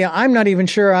to tell you, I'm not even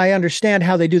sure I understand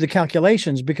how they do the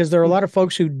calculations, because there are a lot of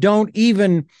folks who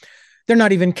they're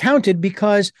not even counted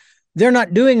because they're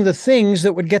not doing the things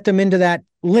that would get them into that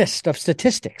list of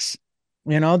statistics.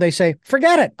 They say,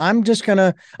 forget it. I'm going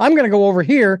to go over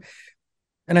here.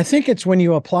 And I think it's when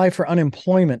you apply for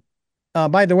unemployment.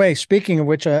 By the way, speaking of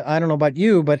which, I don't know about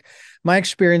you, but my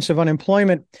experience of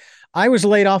unemployment, I was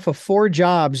laid off of 4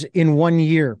 jobs in 1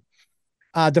 year.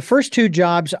 The first 2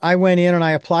 jobs, I went in and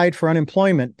I applied for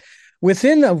unemployment.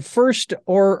 Within the first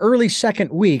or early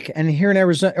second week, and here in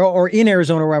Arizona, or in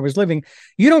Arizona where I was living,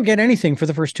 you don't get anything for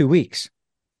the first 2 weeks.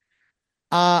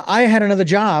 I had another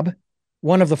job,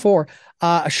 one of the 4,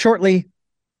 shortly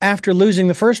after losing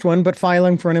the first one, but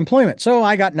filing for unemployment. So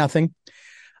I got nothing.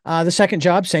 The second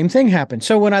job, same thing happened.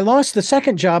 So when I lost the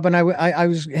second job and I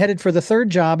was headed for the third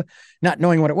job, not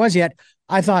knowing what it was yet,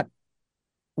 I thought,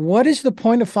 what is the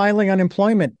point of filing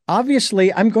unemployment?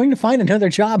 Obviously, I'm going to find another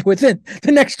job within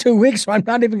the next 2 weeks, so I'm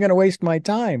not even going to waste my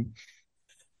time.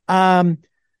 But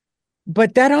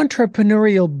that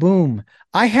entrepreneurial boom,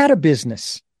 I had a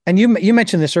business, and you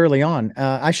mentioned this early on.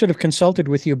 I should have consulted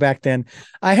with you back then.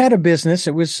 I had a business.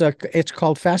 It's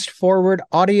called Fast Forward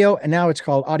Audio, and now it's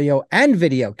called Audio and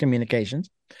Video Communications.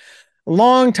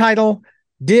 Long title.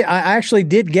 I actually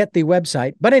did get the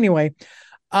website, but anyway,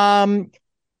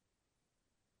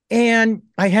 and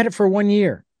I had it for 1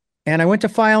 year, and I went to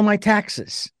file my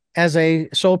taxes as a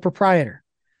sole proprietor,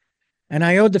 and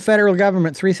I owed the federal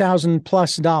government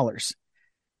 $3,000+.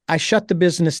 I shut the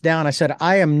business down. I said,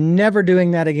 I am never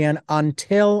doing that again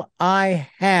until I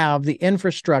have the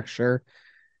infrastructure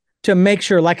to make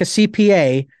sure, like a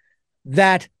CPA,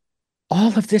 that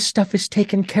all of this stuff is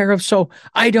taken care of so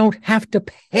I don't have to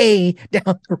pay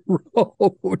down the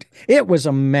road. It was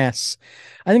a mess.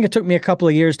 I think it took me a couple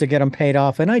of years to get them paid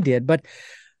off, and I did. But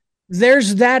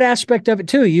there's that aspect of it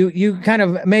too. You kind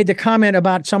of made the comment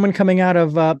about someone coming out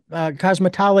of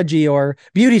cosmetology or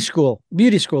beauty school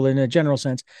in a general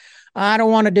sense. I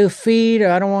don't want to do feet.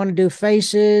 I don't want to do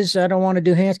faces. I don't want to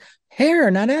do hands. Hair.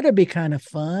 Now that'd be kind of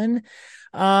fun.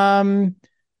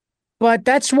 But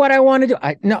that's what I want to do.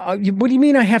 No, what do you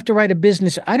mean I have to write a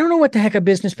business? I don't know what the heck a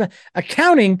business, but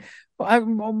accounting.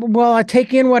 I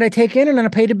take in what I take in and then I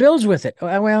pay the bills with it.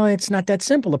 Well, it's not that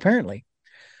simple, apparently.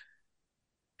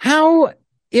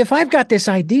 If I've got this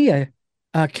idea,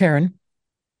 Karen,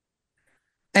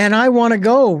 and I want to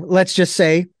go, let's just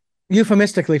say,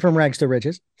 euphemistically, from rags to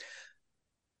riches,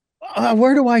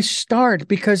 where do I start?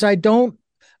 Because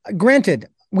granted,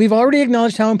 we've already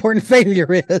acknowledged how important failure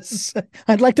is.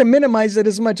 I'd like to minimize it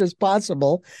as much as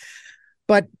possible.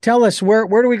 But tell us, where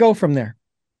do we go from there?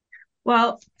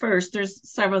 Well, first, there's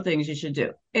several things you should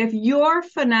do. If you're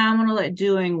phenomenal at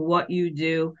doing what you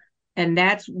do, and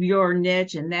that's your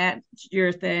niche and that's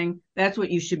your thing, that's what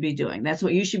you should be doing. That's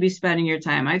what you should be spending your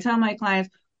time. I tell my clients,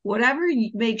 whatever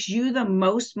makes you the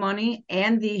most money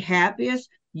and the happiest,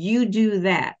 you do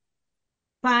that.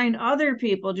 Find other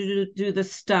people to do the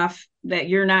stuff that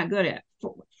you're not good at.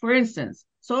 For instance,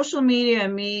 social media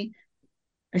and me,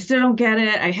 I still don't get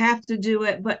it. I have to do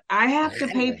it, but I have to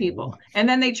pay people. And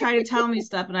then they try to tell me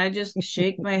stuff and I just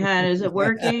shake my head. Is it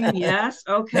working? Yes.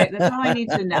 Okay. That's all I need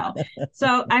to know.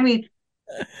 So, I mean,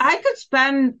 I could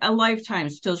spend a lifetime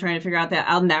still trying to figure out that.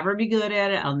 I'll never be good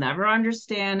at it. I'll never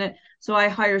understand it. So I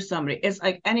hire somebody. It's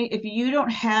like if you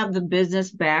don't have the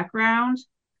business background,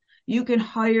 you can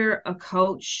hire a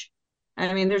coach.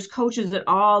 I mean, there's coaches at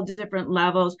all different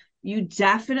levels. You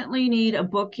definitely need a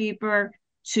bookkeeper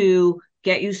to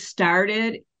get you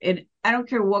started. And I don't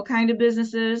care what kind of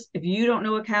business it is. If you don't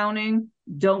know accounting,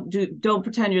 don't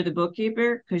pretend you're the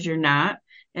bookkeeper, because you're not.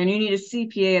 And you need a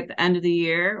CPA at the end of the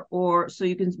year, or so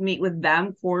you can meet with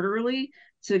them quarterly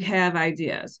to have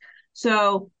ideas.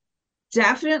 So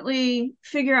definitely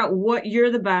figure out what you're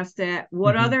the best at,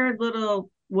 what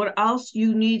else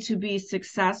you need to be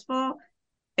successful.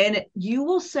 And you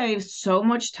will save so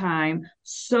much time,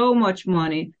 so much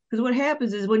money. Because what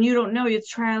happens is when you don't know, it's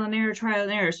trial and error, trial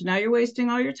and error. So now you're wasting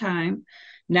all your time.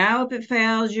 Now, if it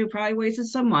fails, you probably wasted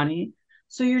some money.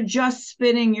 So you're just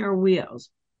spinning your wheels.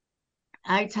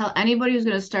 I tell anybody who's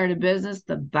going to start a business,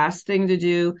 the best thing to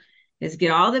do is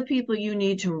get all the people you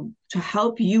need to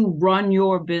help you run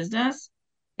your business,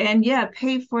 and yeah,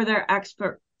 pay for their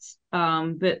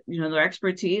but their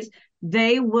expertise.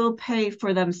 They will pay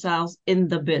for themselves in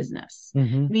the business,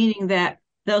 Mm-hmm. meaning that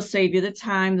they'll save you the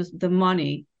time, the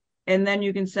money, and then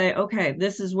you can say, okay,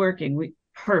 this is working.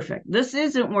 Perfect. This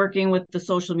isn't working with the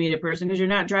social media person because you're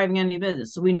not driving any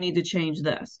business. So we need to change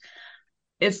this.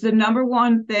 It's the number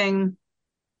one thing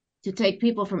to take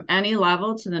people from any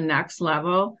level to the next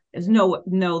level is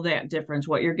know that difference,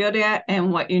 what you're good at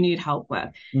and what you need help with.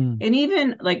 Mm. And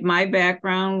even like my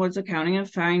background was accounting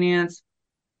and finance.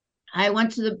 I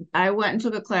went and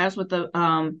took a class with the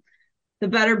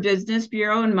Better Business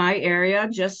Bureau in my area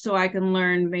just so I can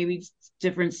learn maybe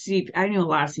different I know a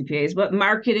lot of CPAs, but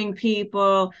marketing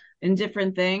people and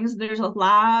different things. There's a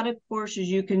lot of courses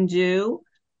you can do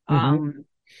Mm-hmm.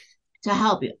 to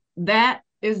help you. That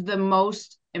is the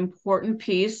most important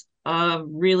piece of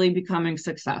really becoming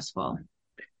successful.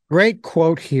 Great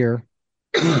quote here.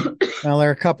 Now there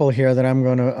are a couple here that I'm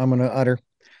gonna utter.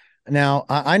 Now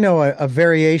I know a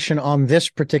variation on this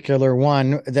particular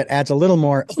one that adds a little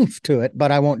more oomph to it,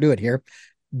 but I won't do it here.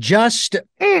 Just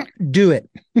do it.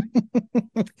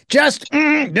 Just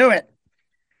do it.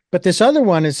 But this other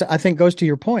one is, I think, goes to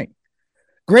your point.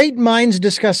 Great minds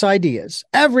discuss ideas.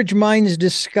 Average minds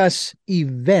discuss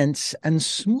events, and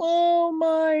small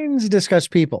minds discuss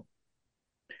people.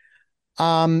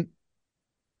 Um,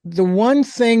 the one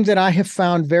thing that I have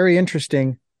found very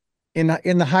interesting in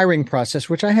the hiring process,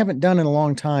 which I haven't done in a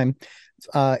long time,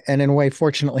 and in a way,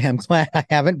 fortunately, I'm glad I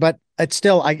haven't. But it's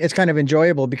still, it's kind of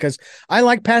enjoyable because I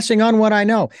like passing on what I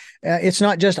know. It's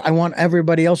not just I want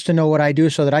everybody else to know what I do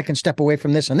so that I can step away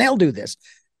from this and they'll do this.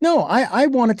 No, I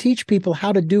want to teach people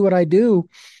how to do what I do.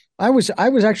 I was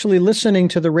actually listening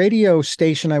to the radio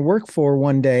station I work for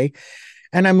one day,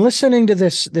 and I'm listening to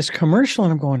this commercial,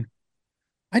 and I'm going,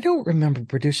 I don't remember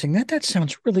producing that. That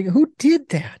sounds really, who did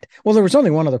that? Well, there was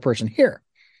only one other person here.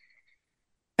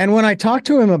 And when I talked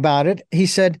to him about it, he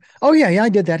said, oh, yeah, I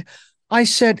did that. I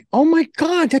said, oh, my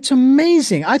God, that's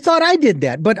amazing. I thought I did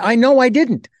that, but I know I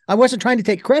didn't. I wasn't trying to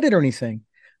take credit or anything.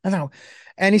 I know.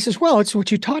 And he says, well, it's what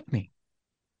you taught me.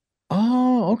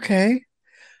 Oh, okay.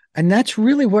 And that's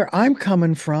really where I'm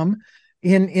coming from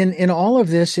in all of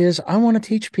this is I want to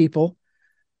teach people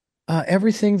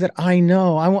everything that I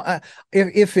know. I want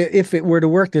if it were to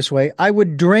work this way, I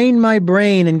would drain my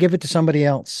brain and give it to somebody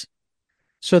else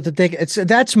so that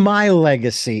that's my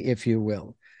legacy, if you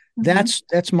will. Mm-hmm.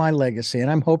 That's my legacy,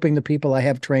 and I'm hoping the people I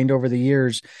have trained over the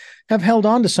years have held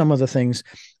on to some of the things.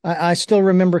 I still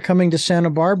remember coming to Santa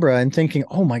Barbara and thinking,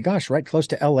 "Oh my gosh, right close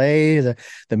to L.A.,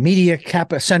 the media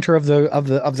center of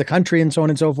the country, and so on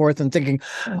and so forth," and thinking,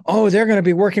 "Oh, they're going to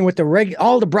be working with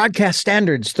all the broadcast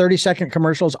standards. 30-second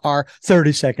commercials are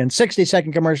 30 seconds,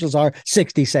 60-second commercials are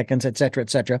 60 seconds, et cetera, et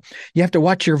cetera. You have to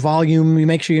watch your volume. You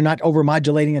make sure you're not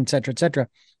overmodulating, et cetera, et cetera."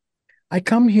 I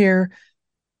come here.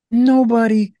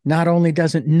 Nobody not only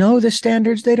doesn't know the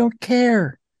standards, they don't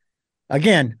care.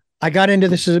 Again, I got into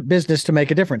this business to make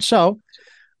a difference. So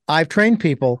I've trained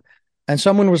people, and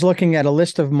someone was looking at a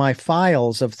list of my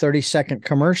files of 30-second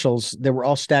commercials that were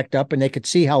all stacked up, and they could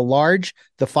see how large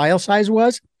the file size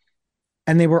was.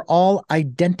 And they were all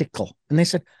identical. And they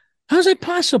said, how's that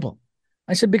possible?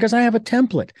 I said, because I have a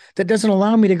template that doesn't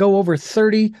allow me to go over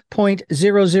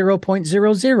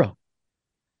 30.00.00.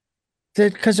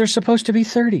 Because they're supposed to be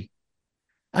 30.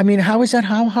 I mean, how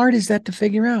hard is that to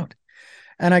figure out?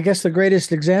 And I guess the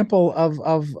greatest example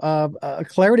of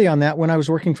clarity on that when I was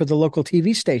working for the local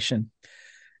TV station,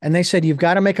 and they said, you've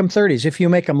got to make them 30s. If you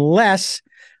make them less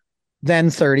than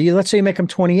 30, let's say you make them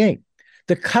 28,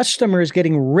 the customer is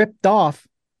getting ripped off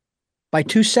by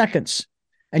 2 seconds,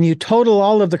 and you total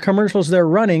all of the commercials they're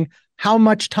running, how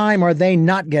much time are they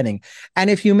not getting?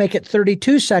 And if you make it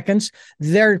 32 seconds,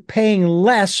 they're paying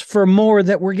less for more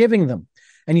that we're giving them.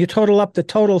 And you total up the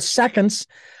total seconds,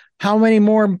 how much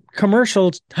more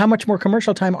commercial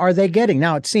time are they getting?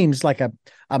 Now, it seems like a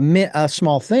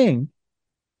small thing,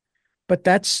 but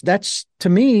that's to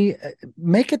me,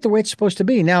 make it the way it's supposed to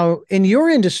be. Now, in your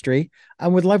industry, I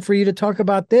would love for you to talk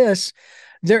about this.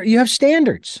 There, you have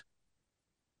standards.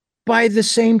 By the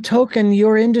same token,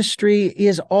 your industry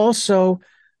is also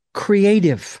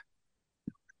creative.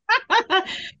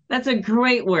 That's a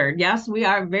great word. Yes, we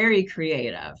are very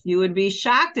creative. You would be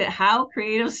shocked at how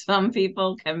creative some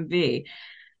people can be.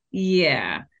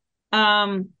 Yeah.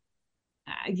 Um,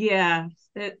 yeah,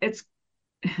 it's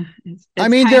I it's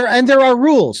mean, kind of there are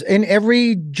rules in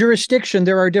every jurisdiction.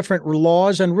 There are different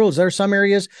laws and rules. There are some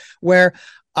areas where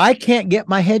I can't get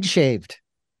my head shaved.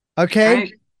 Okay.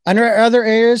 I And there are other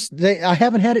areas I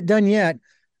haven't had it done yet.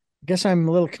 I guess I'm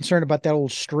a little concerned about that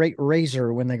old straight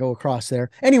razor when they go across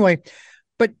there. Anyway,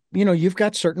 but you've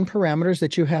got certain parameters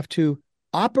that you have to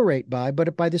operate by,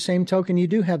 but by the same token, you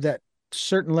do have that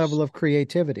certain level of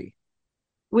creativity.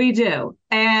 We do.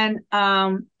 And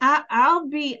I'll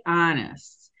be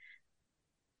honest.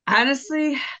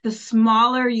 Honestly, the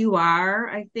smaller you are,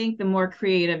 I think the more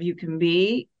creative you can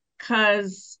be.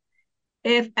 Because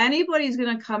if anybody's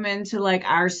going to come into like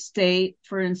our state,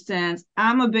 for instance,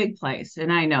 I'm a big place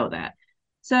and I know that.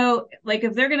 So, like,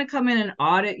 if they're going to come in and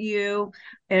audit you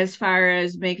as far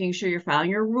as making sure you're following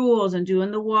your rules and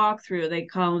doing the walkthrough, they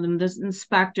call them the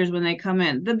inspectors when they come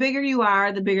in. The bigger you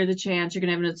are, the bigger the chance you're going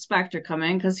to have an inspector come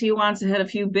in because he wants to hit a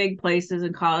few big places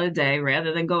and call it a day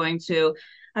rather than going to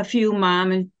a few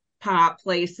mom and pop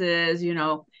places.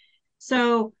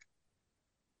 So,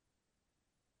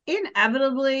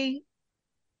 inevitably,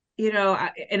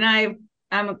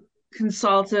 I'm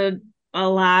consulted a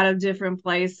lot of different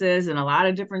places and a lot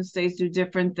of different states do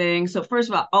different things. So first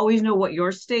of all, always know what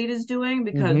your state is doing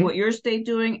because Mm-hmm. what your state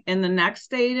doing and the next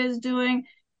state is doing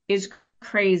is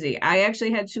crazy. I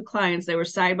actually had two clients, they were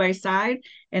side by side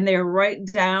and they were right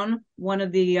down one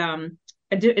of the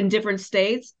in different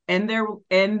states and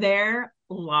their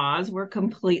laws were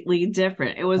completely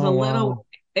different. Oh, wow.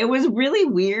 It was really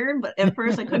weird, but at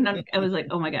first I was like,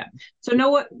 oh my God. So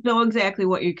know exactly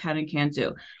what you can and can't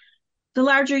do. The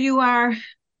larger you are,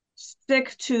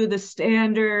 stick to the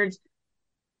standards.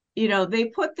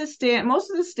 They put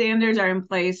most of the standards are in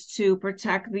place to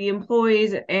protect the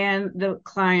employees and the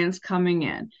clients coming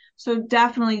in. So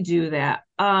definitely do that.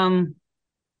 You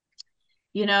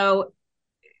know,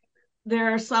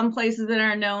 there are some places that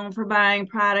are known for buying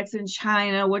products in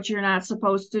China, which you're not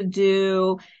supposed to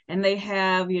do, and they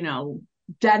have,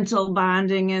 dental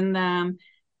bonding in them.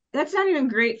 That's not even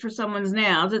great for someone's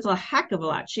nails. It's a heck of a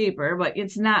lot cheaper, but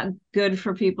it's not good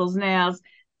for people's nails.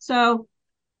 So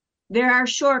there are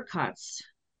shortcuts.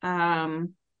 Um,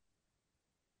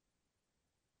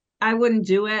 I wouldn't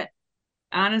do it,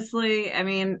 honestly. I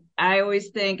mean, I always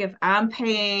think if I'm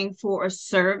paying for a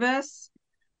service,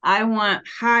 I want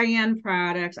high-end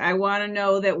products. I want to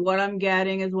know that what I'm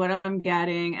getting is what I'm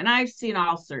getting. And I've seen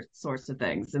all sorts of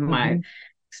things in my Mm-hmm.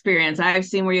 experience. I've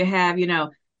seen where you have,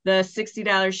 the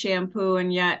 $60 shampoo,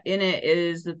 and yet in it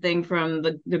is the thing from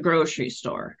the grocery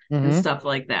store and Mm-hmm. stuff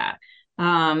like that.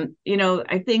 I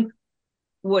think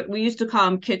what we used to call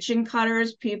them kitchen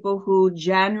cutters, people who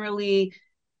generally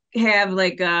have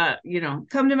like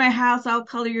come to my house, I'll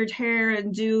color your hair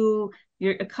and do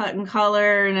your cut and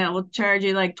color and it will charge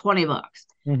you like $20.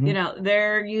 Mm-hmm.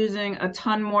 They're using a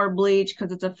ton more bleach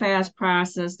because it's a fast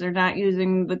process. They're not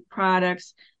using the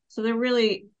products. So they're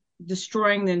really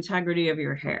destroying the integrity of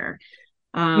your hair.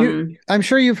 I'm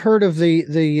sure you've heard of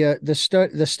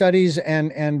the studies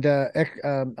and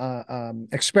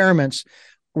experiments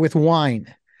with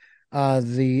wine.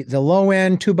 The low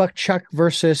end $2 Chuck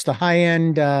versus the high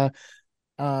end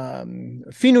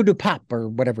Fino du Pop or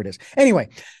whatever it is. Anyway,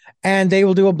 and they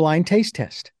will do a blind taste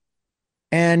test,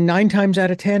 and 9 times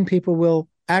out of 10, people will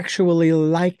actually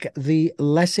like the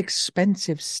less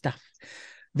expensive stuff.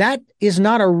 That is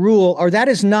not a rule, or that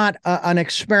is not an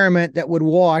experiment that would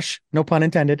wash, no pun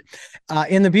intended,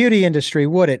 in the beauty industry,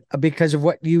 would it? Because of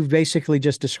what you've basically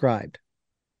just described.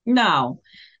 No,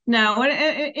 no,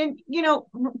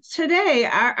 today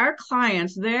our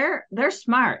clients they're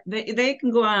smart. They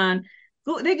can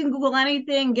they can Google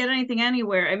anything, get anything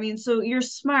anywhere. I mean, so you're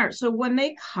smart. So when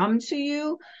they come to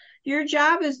you, your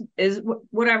job is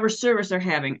whatever service they're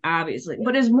having, obviously,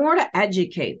 but is more to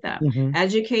Mm-hmm.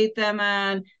 educate them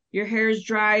on your hair is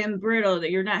dry and brittle, that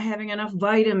you're not having enough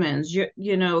vitamins.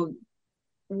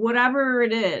 Whatever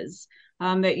it is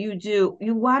that you do,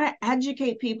 you want to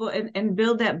educate people and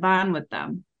build that bond with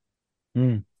them.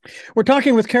 Mm. We're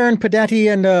talking with Karen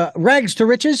Pudetti, and Rags to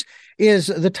Riches is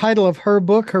the title of her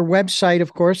book, her website,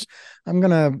 of course. I'm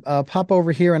going to pop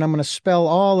over here and I'm going to spell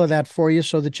all of that for you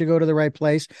so that you go to the right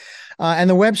place. And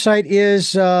the website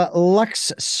is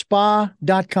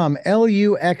luxespa.com,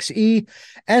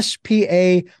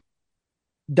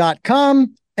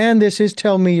 luxespa.com. And this is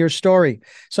Tell Me Your Story.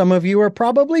 Some of you are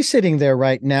probably sitting there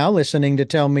right now listening to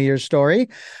Tell Me Your Story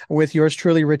with yours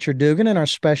truly, Richard Dugan, and our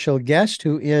special guest,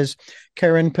 who is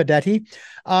Karen Pudetti,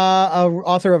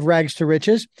 author of Rags to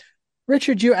Riches.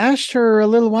 Richard, you asked her a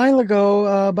little while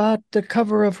ago about the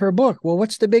cover of her book. Well,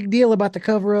 what's the big deal about the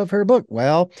cover of her book?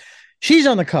 Well, she's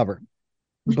on the cover,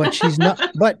 but she's not.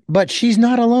 But she's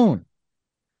not alone.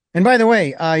 And by the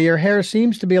way, your hair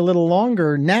seems to be a little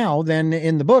longer now than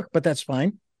in the book, but that's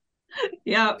fine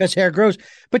Yeah. because hair grows.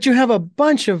 But you have a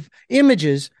bunch of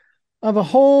images of a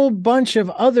whole bunch of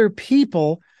other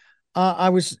people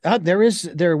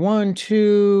There are one,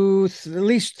 two, at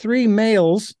least three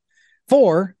males,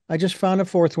 four. I just found a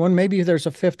fourth one. Maybe there's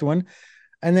a fifth one.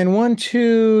 And then one,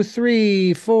 two,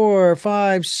 three, four,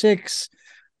 five, six,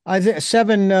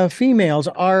 seven females.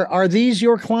 Are these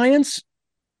your clients?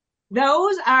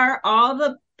 Those are all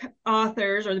the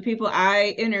authors or the people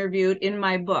I interviewed in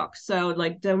my book. So,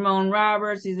 like Damone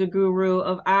Roberts, he's a guru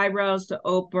of eyebrows, to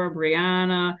Oprah,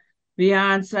 Brianna,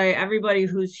 Beyonce, everybody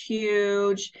who's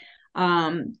huge.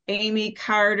 Amy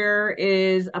Carter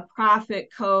is a profit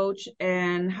coach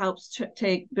and helps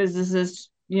take businesses,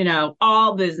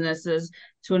 all businesses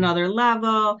to another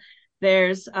level.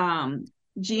 There's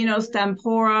Gino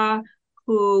Stempora,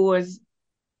 who was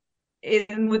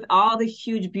in with all the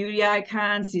huge beauty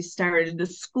icons. He started the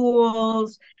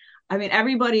schools. I mean,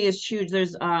 everybody is huge.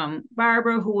 There's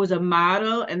Barbara, who was a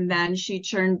model, and then she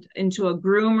turned into a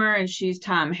groomer, and she's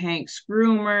Tom Hanks'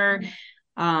 groomer.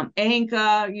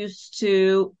 Anka used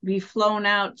to be flown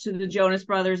out to the Jonas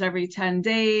Brothers every 10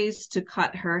 days to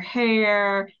cut her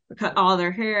hair, cut all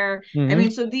their hair. I Mm-hmm.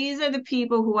 mean, so these are the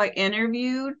people who I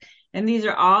interviewed, and these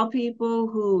are all people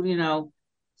who,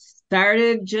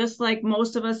 started just like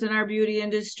most of us in our beauty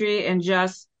industry, and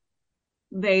just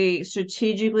they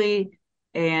strategically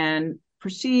and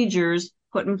procedures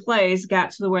put in place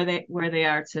got to the where they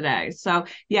are today. So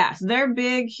yes, they're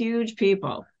big, huge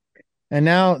people. And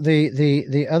now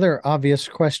the other obvious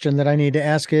question that I need to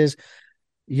ask is,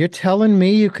 you're telling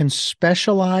me you can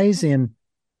specialize in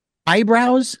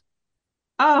eyebrows?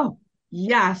 Oh,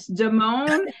 yes,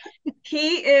 Damone.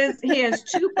 He has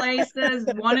two places,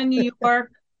 one in New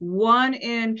York, one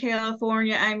in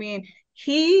California. I mean,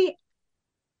 he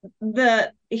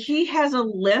has a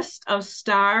list of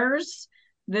stars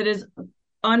that is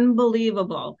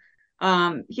unbelievable.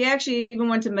 He actually even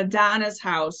went to Madonna's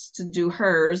house to do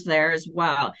hers there as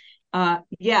well.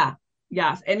 Yeah,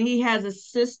 yes, and he has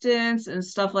assistants and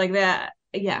stuff like that.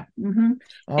 Yeah,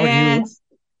 Oh, and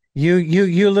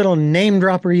you little name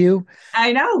dropper, you.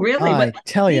 I know, really, I but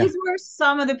tell you. these were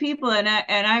some of the people, and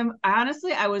I'm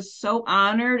honestly, I was so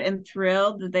honored and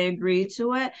thrilled that they agreed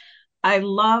to it. I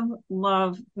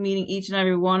love meeting each and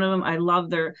every one of them. I love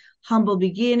their humble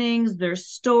beginnings, their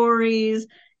stories.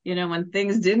 When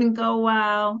things didn't go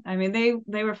well. I mean,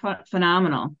 they were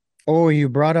phenomenal. Oh, you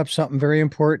brought up something very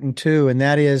important too, and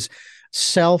that is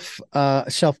self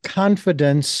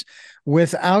confidence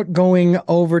without going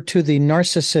over to the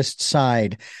narcissist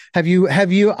side. You have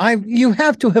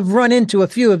to have run into a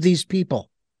few of these people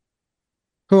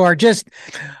who are just,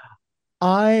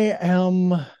 I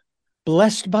am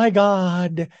blessed by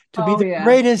God to be Oh the yeah.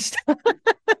 greatest.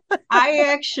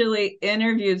 I actually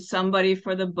interviewed somebody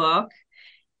for the book,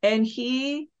 and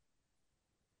I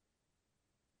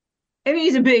mean,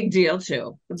 he's a big deal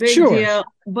too, a big Sure. deal,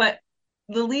 but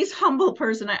the least humble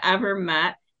person I ever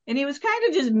met. And he was kind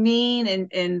of just mean,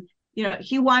 and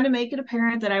he wanted to make it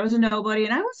apparent that I was a nobody,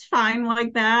 and I was fine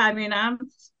like that. I mean, I'm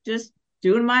just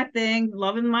doing my thing,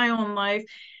 loving my own life.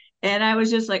 And I was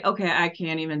just like, okay, I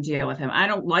can't even deal with him. I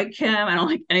don't like him. I don't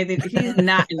like anything. He's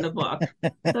not in the book.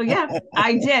 So yeah,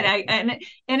 I did. And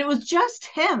it was just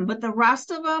him, but the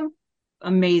rest of them,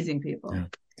 amazing people. Yeah.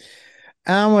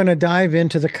 I want to dive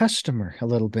into the customer a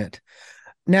little bit.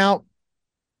 Now,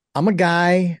 I'm a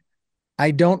guy. I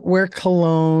don't wear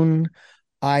cologne.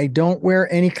 I don't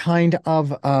wear any kind of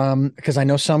because I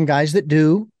know some guys that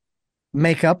do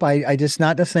makeup. I just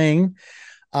not the thing.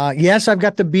 Yes, I've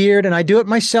got the beard and I do it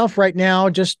myself right now,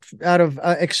 just out of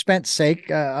expense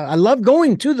sake. I love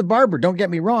going to the barber. Don't get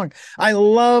me wrong. I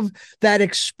love that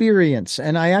experience.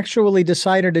 And I actually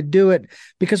decided to do it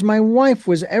because my wife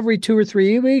was every 2 or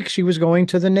 3 weeks, she was going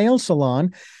to the nail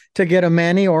salon to get a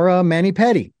mani or a mani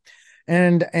pedi.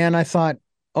 And I thought,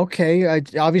 okay,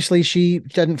 obviously she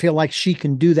doesn't feel like she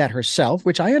can do that herself,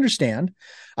 which I understand.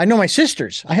 I know my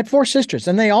sisters. I had four sisters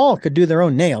and they all could do their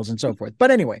own nails and so forth.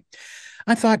 But anyway,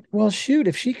 I thought, well, shoot,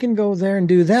 if she can go there and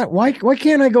do that, why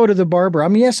can't I go to the barber? I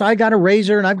mean, yes, I got a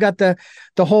razor and I've got the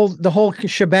whole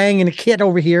shebang and a kit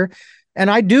over here,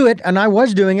 and I do it, and I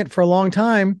was doing it for a long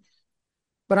time.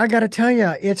 But I got to tell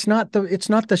you, it's not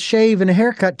the shave and a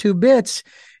haircut 2 bits.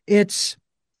 It's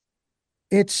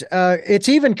it's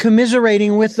even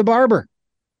commiserating with the barber.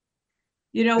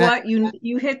 You know That, what?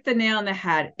 You hit the nail on the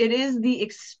head. It is the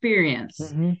experience.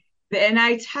 mm-hmm. And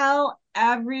I tell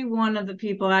every one of the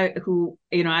people I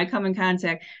come in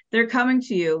contact, they're coming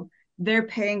to you. They're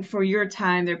paying for your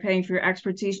time. They're paying for your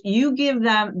expertise. You give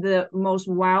them the most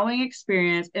wowing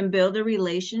experience and build a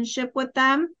relationship with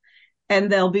them,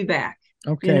 and they'll be back.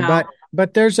 You Okay, know,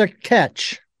 but there's a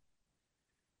catch,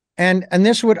 and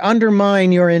this would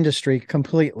undermine your industry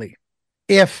completely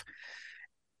if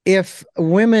if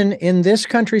women in this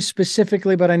country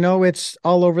specifically, but I know it's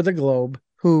all over the globe,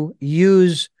 who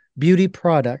use beauty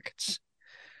products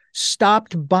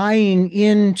stopped buying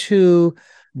into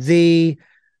the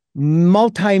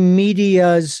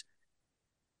multimedia's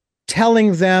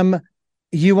telling them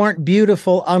you aren't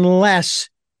beautiful unless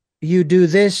you do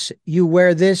this, you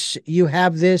wear this, you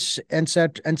have this, and so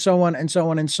on and so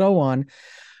on and so on.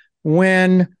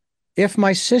 When if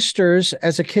my sisters,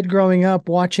 as a kid growing up,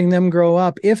 watching them grow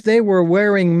up, if they were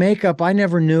wearing makeup, I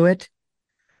never knew it.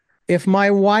 If my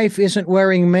wife isn't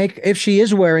wearing makeup, if she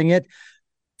is wearing it,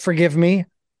 forgive me.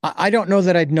 I don't know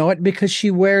that I'd know it because she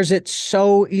wears it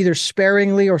so either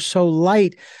sparingly or so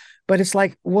light. But it's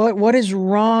like, what is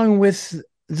wrong with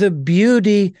the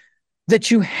beauty that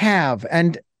you have?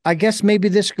 And I guess maybe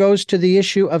this goes to the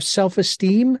issue of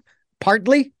self-esteem,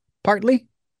 partly.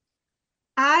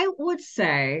 I would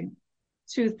say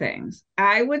two things.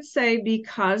 I would say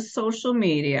because social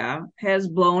media has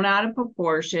blown out of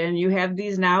proportion, you have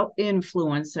these now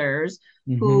influencers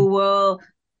Mm-hmm. who will,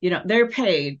 they're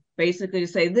paid basically to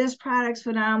say, this product's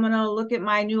phenomenal. Look at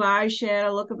my new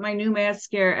eyeshadow. Look at my new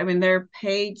mascara. I mean, they're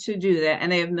paid to do that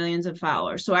and they have millions of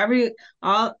followers. So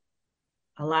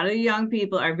a lot of young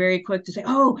people are very quick to say,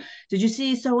 "Oh, did you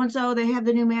see so and so? They have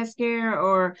the new mascara,"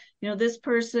 or this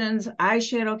person's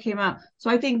eyeshadow came out. So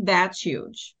I think that's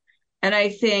huge, and I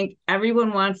think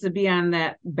everyone wants to be on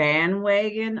that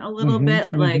bandwagon a little Mm-hmm.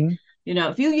 bit. Like, Mm-hmm.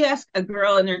 if you ask a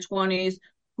girl in their 20s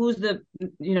who's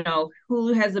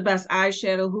who has the best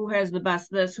eyeshadow, who has the best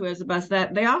this, who has the best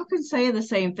that, they all can say the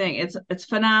same thing. It's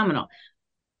phenomenal.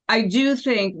 I do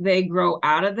think they grow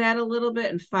out of that a little bit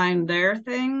and find their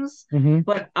things. Mm-hmm.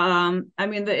 But I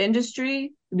mean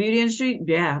the beauty industry,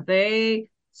 yeah, they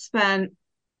spend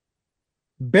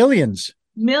Billions.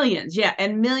 millions, yeah,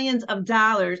 and millions of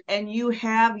dollars, and you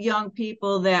have young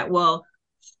people that will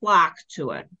flock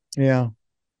to it. Yeah.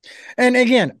 And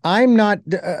again, I'm not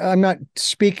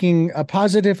speaking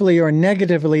positively or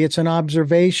negatively. It's an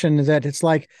observation that it's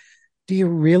like, do you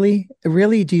really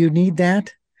do you need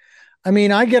that? I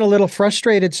mean, I get a little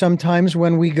frustrated sometimes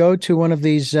when we go to one of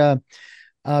these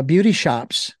beauty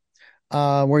shops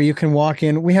where you can walk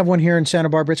in. We have one here in Santa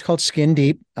Barbara. It's called Skin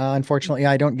Deep. Unfortunately,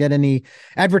 I don't get any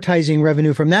advertising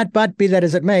revenue from that, but be that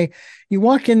as it may, you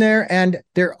walk in there and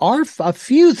there are a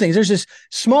few things. There's this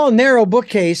small, narrow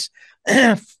bookcase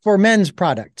for men's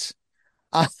products,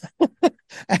 uh,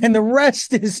 and the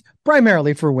rest is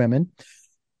primarily for women.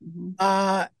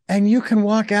 Mm-hmm. And you can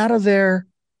walk out of there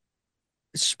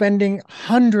spending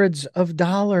hundreds of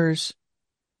dollars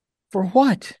for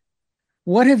what?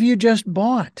 What have you just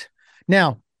bought?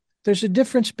 Now, there's a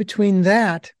difference between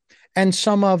that and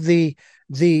some of the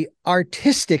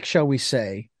artistic, shall we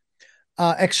say,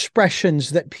 expressions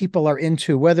that people are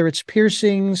into, whether it's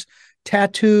piercings,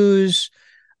 tattoos,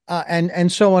 and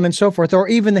so on and so forth, or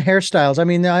even the hairstyles. I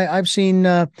mean, I've seen.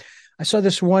 I saw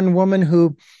this one woman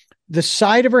who the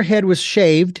side of her head was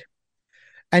shaved,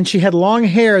 and she had long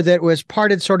hair that was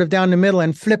parted sort of down the middle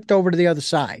and flipped over to the other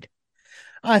side.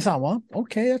 I thought, well,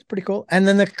 okay, that's pretty cool. And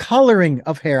then the coloring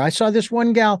of hair. I saw this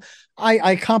one gal.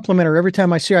 I compliment her every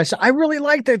time I see her. I said, I really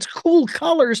like that. It's cool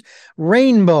colors,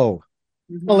 rainbow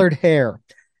Mm-hmm. colored hair.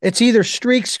 It's either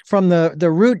streaks from the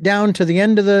root down to the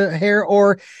end of the hair,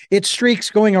 or it's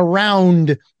streaks going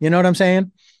around. You know what I'm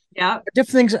saying? Yeah.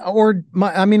 Different things. Or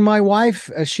I mean, my wife,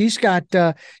 she's got.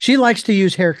 She likes to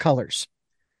use hair colors,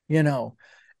 you know,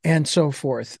 and so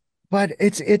forth. But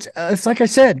it's like I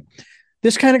said,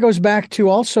 this kind of goes back to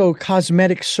also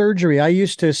cosmetic surgery. I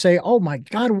used to say, "Oh my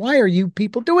God, why are you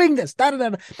people doing this?" Da, da,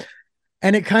 da.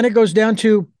 And it kind of goes down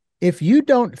to if you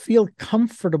don't feel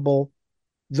comfortable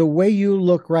the way you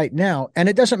look right now, and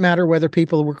it doesn't matter whether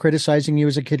people were criticizing you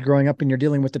as a kid growing up and you're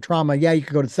dealing with the trauma. Yeah, you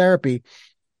could go to therapy.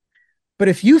 But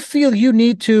if you feel you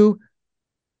need to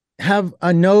have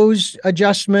a nose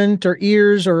adjustment or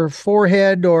ears or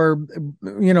forehead or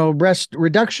breast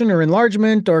reduction or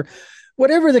enlargement or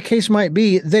whatever the case might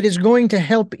be that is going to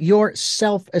help your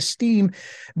self-esteem,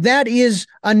 that is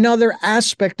another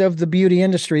aspect of the beauty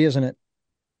industry, isn't it?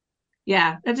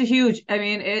 Yeah, that's a huge, I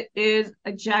mean, it is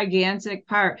a gigantic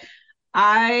part.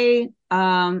 I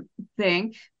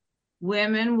think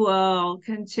women will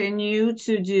continue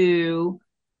to do,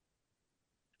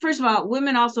 first of all,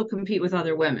 women also compete with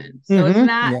other women. So it's Mm-hmm.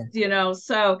 not, Yeah.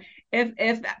 so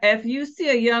if you see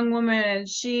a young woman and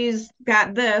she's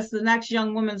got this, the next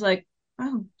young woman's like,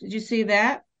 "Oh, did you see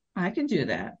that? I can do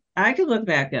that. I can look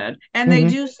that good." And they Mm-hmm.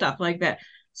 do stuff like that.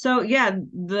 So yeah,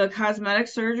 the cosmetic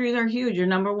surgeries are huge. Your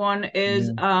number one is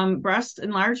Yeah. breast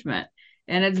enlargement.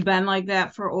 And it's been like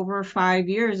that for over 5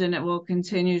 years and it will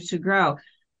continue to grow.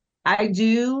 I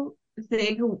do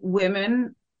think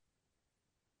women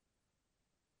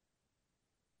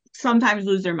sometimes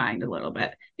lose their mind a little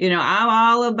bit. I'm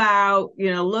all about,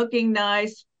 looking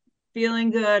nice,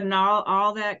 feeling good, and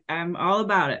all that. I'm all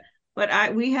about it.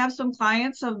 But we have some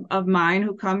clients of mine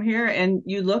who come here, and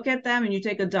you look at them and you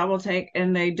take a double take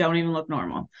and they don't even look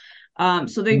normal.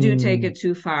 So they do take Mm, it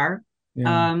too far.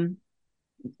 yeah. Um,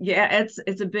 yeah,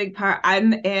 it's a big part.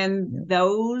 And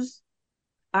those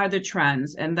are the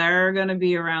trends, and they're going to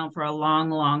be around for a long,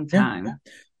 long Yeah. time.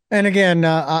 And again,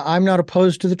 I'm not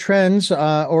opposed to the trends,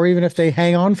 or even if they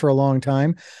hang on for a long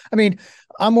time. I mean,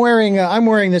 I'm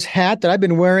wearing this hat that I've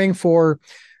been wearing for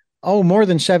more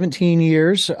than 17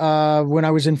 years. When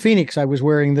I was in Phoenix, I was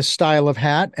wearing this style of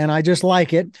hat, and I just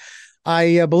like it.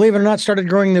 I believe it or not, started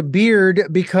growing the beard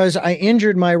because I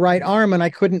injured my right arm and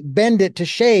I couldn't bend it to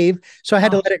shave, so I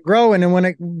had to Oh, let it grow. And then when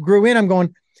it grew in, I'm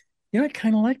going, I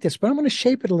kind of like this, but I'm going to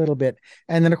shape it a little bit.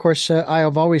 And then, of course, I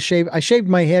have always shaved. I shaved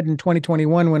my head in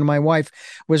 2021 when my wife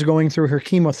was going through her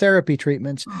chemotherapy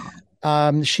treatments.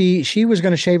 She was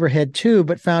going to shave her head too,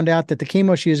 but found out that the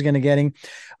chemo she was going to getting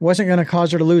wasn't going to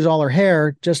cause her to lose all her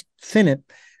hair, just thin it.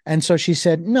 And so she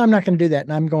said, "No, I'm not going to do that."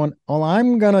 And I'm going, "Well,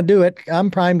 I'm going to do it. I'm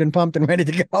primed and pumped and ready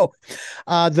to go."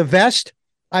 The vest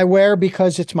I wear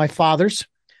because it's my father's,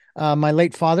 my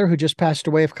late father, who just passed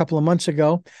away a couple of months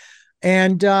ago.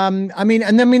 And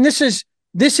this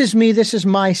is me. This is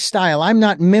my style. I'm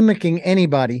not mimicking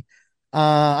anybody.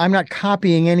 I'm not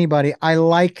copying anybody. I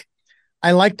like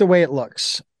the way it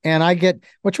looks. And I get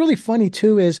what's really funny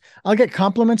too is I'll get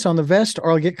compliments on the vest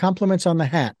or I'll get compliments on the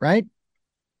hat, right?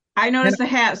 I And noticed the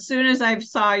hat as soon as I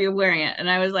saw you wearing it, and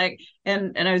I was like,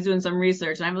 and I was doing some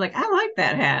research, and I was like, I like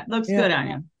that hat. Looks yeah. good on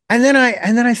you. And then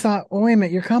I thought, well, wait a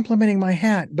minute, you're complimenting my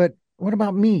hat, but what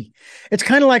about me? It's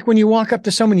kind of like when you walk up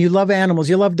to someone, you love animals,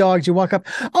 you love dogs, you walk up,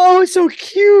 oh, it's so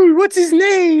cute. What's his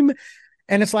name?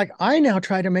 And it's like I now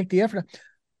try to make the effort.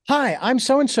 Hi, I'm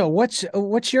so and so.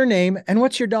 What's your name and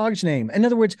what's your dog's name? In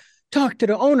other words, talk to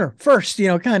the owner first,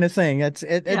 kind of thing. Yeah.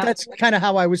 That's kind of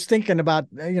how I was thinking about.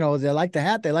 They like the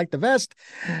hat, they like the vest.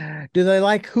 Do they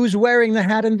like who's wearing the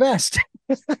hat and vest?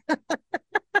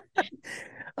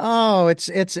 Oh,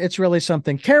 it's really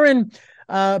something. Karen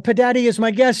Pudetti is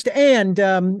my guest, and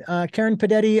Karen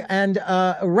Pudetti and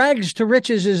Rags to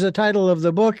Riches is the title of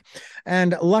the book,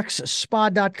 and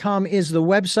luxspa.com is the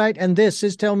website. And this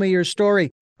is Tell Me Your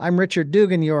Story. I'm Richard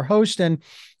Dugan, your host, and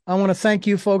I want to thank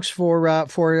you folks for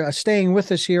staying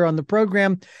with us here on the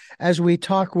program as we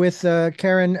talk with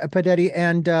Karen Pudetti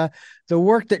and the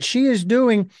work that she is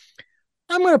doing.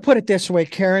 I'm going to put it this way,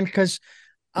 Karen, because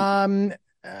um,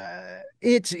 I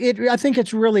think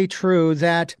it's really true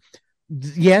that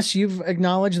yes, you've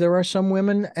acknowledged there are some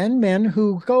women and men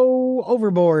who go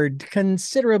overboard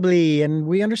considerably, and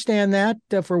we understand that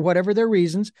for whatever their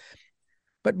reasons.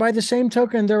 But by the same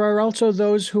token, there are also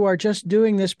those who are just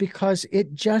doing this because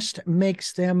it just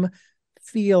makes them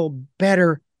feel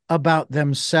better about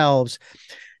themselves.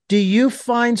 Do you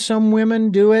find some women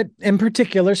do it in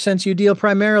particular, since you deal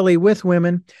primarily with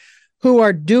women, who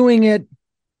are doing it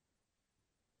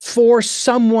for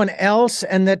someone else,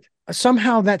 and that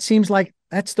somehow that seems like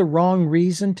that's the wrong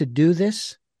reason to do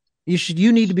this?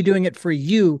 You need to be doing it for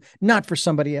you, not for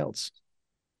somebody else.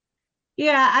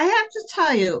 Yeah, I have to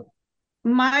tell you,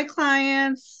 my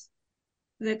clients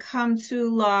that come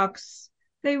to Lux,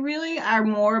 they really are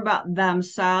more about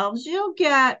themselves. You'll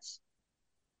get,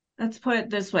 let's put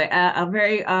it this way, a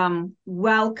very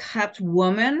well kept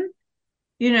woman,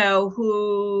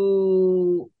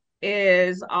 who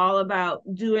is all about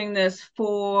doing this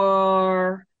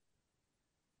for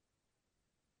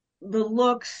the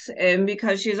looks and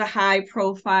because she's a high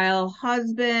profile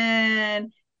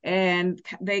husband, and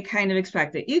they kind of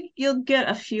expect it. You'll get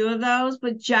a few of those,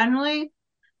 but generally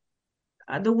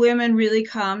the women really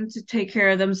come to take care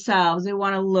of themselves. They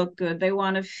want to look good, they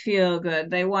want to feel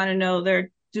good, they want to know they're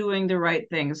doing the right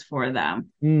things for them.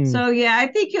 Mm, So yeah, I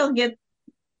think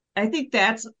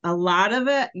that's a lot of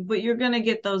it, but you're going to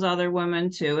get those other women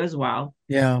too as well.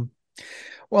 yeah.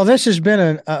 Well, this has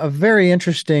been a very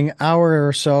interesting hour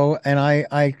or so, and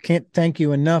I can't thank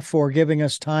you enough for giving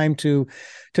us time to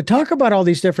talk about all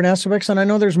these different aspects. And I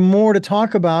know there's more to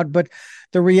talk about, but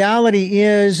the reality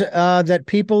is that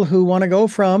people who want to go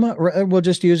from, we'll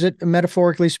just use it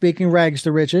metaphorically speaking, rags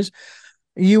to riches,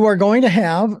 you are going to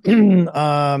have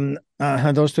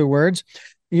those two words.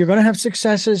 You're going to have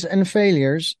successes and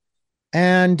failures.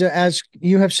 And as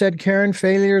you have said, Karen,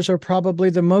 failures are probably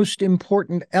the most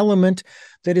important element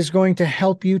that is going to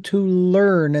help you to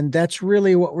learn. And that's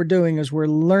really what we're doing, is we're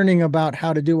learning about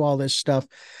how to do all this stuff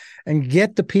and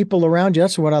get the people around you.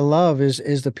 That's what I love is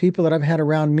the people that I've had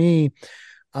around me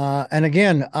And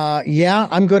again, yeah,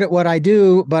 I'm good at what I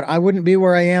do, but I wouldn't be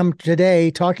where I am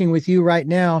today talking with you right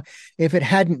now if it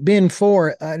hadn't been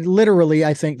for literally,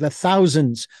 I think, the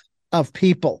thousands of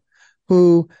people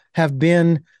who have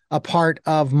been a part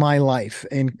of my life,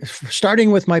 and starting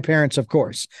with my parents, of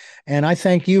course. And I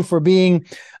thank you for being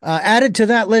added to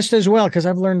that list as well, because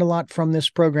I've learned a lot from this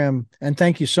program. And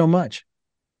thank you so much.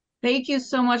 Thank you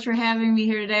so much for having me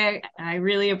here today. I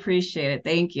really appreciate it.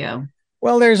 Thank you.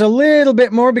 Well, there's a little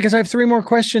bit more because I have three more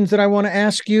questions that I want to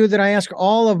ask you that I ask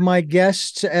all of my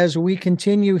guests as we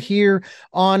continue here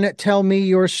on Tell Me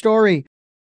Your Story.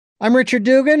 I'm Richard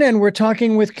Dugan, and we're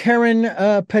talking with Karen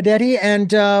Pudetti.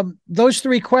 And those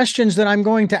three questions that I'm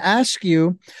going to ask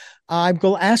you, I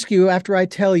will ask you after I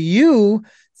tell you.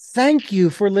 Thank you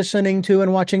for listening to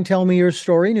and watching Tell Me Your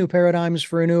Story, New Paradigms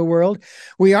for a New World.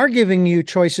 We are giving you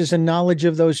choices and knowledge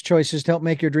of those choices to help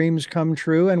make your dreams come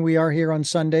true. And we are here on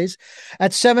Sundays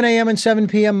at 7 a.m. and 7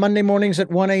 p.m., Monday mornings at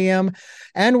 1 a.m.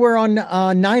 And we're on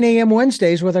 9 a.m.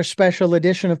 Wednesdays with our special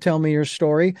edition of Tell Me Your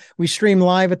Story. We stream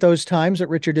live at those times at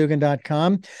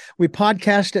richarddugan.com. We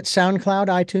podcast at SoundCloud,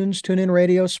 iTunes, TuneIn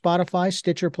Radio, Spotify,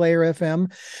 Stitcher Player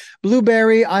FM,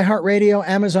 Blueberry, iHeartRadio,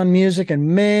 Amazon Music,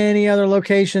 and many other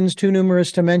locations, too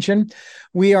numerous to mention.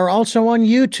 We are also on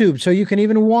YouTube, so you can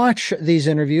even watch these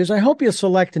interviews. I hope you'll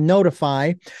select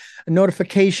Notify, a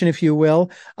notification, if you will,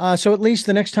 so at least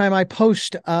the next time I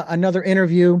post another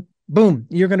interview, boom,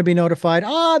 you're going to be notified.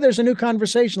 There's a new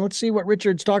conversation. Let's see what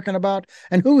Richard's talking about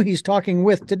and who he's talking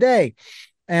with today.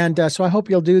 And so I hope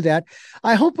you'll do that.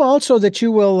 I hope also that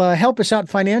you will help us out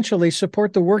financially,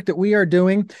 support the work that we are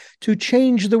doing to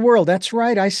change the world. That's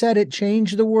right. I said it,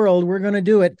 change the world. We're going to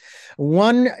do it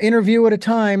one interview at a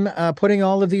time, putting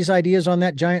all of these ideas on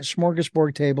that giant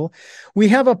smorgasbord table. We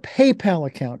have a PayPal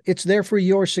account. It's there for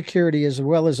your security as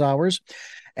well as ours.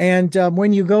 And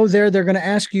when you go there, they're going to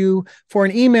ask you for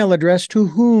an email address to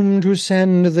whom to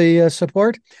send the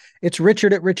support. It's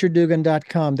Richard at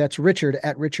richarddugan.com. That's Richard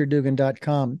at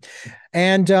richarddugan.com.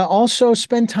 And also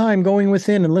spend time going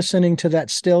within and listening to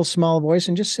that still small voice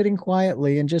and just sitting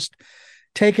quietly and just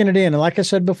taking it in. And like I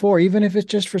said before, even if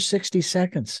it's just for 60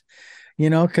 seconds,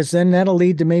 because then that'll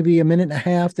lead to maybe a minute and a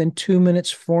half, then 2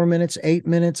 minutes, 4 minutes, 8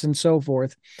 minutes, and so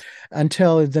forth,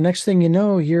 until the next thing you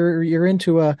know, you're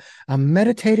into a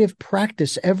meditative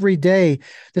practice every day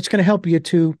that's going to help you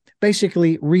to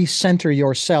basically recenter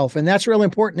yourself. And that's real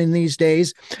important in these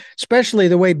days, especially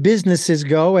the way businesses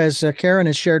go, as Karen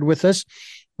has shared with us.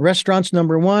 Restaurants,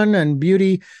 number one, and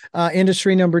beauty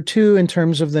industry, number two, in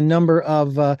terms of the number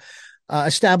of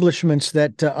establishments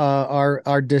that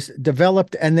are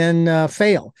developed and then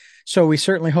fail. So we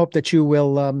certainly hope that you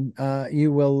will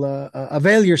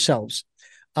avail yourselves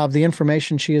of the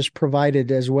information she has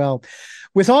provided as well.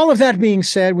 With all of that being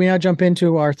said, we now jump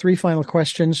into our three final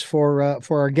questions for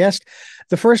our guest.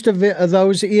 The first of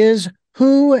those is,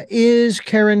 who is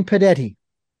Karen Pudetti?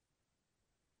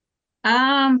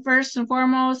 First and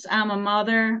foremost, I'm a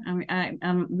mother.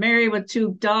 I'm married with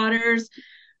two daughters.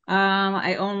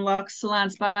 I own Lux Salon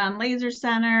Spa and Laser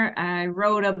Center. I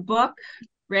wrote a book,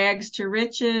 Rags to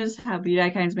Riches, How Beauty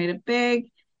Icons Made It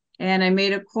Big. And I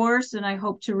made a course, and I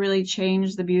hope to really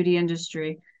change the beauty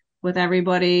industry with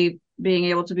everybody being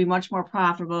able to be much more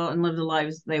profitable and live the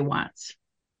lives they want.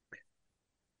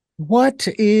 What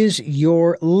is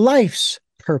your life's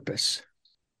purpose?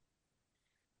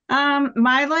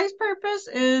 My life's purpose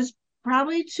is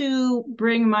probably to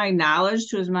bring my knowledge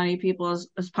to as many people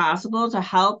as possible, to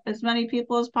help as many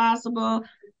people as possible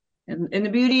in the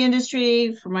beauty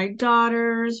industry, for my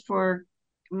daughters, for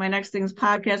my next thing's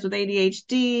podcast with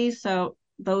ADHD. So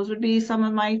those would be some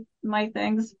of my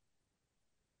things.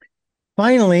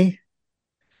 Finally,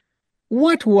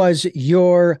 what was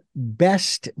your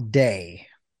best day?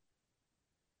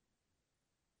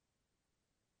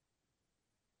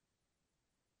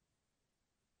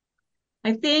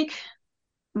 I think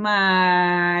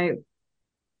my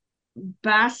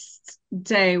best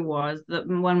day was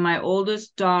when my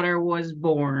oldest daughter was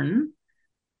born,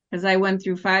 because I went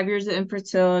through 5 years of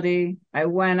infertility. I had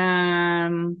one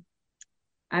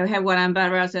on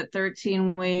bed rest at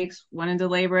 13 weeks, went into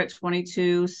labor at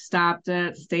 22, stopped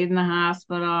it, stayed in the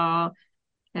hospital.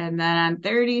 And then on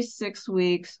 36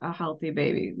 weeks, a healthy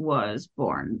baby was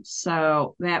born.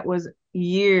 So that was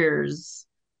years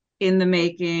in the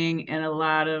making and a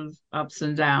lot of ups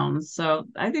and downs. So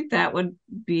I think that would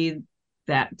be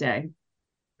that day.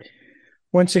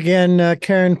 Once again,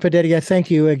 Karen Pudetti, I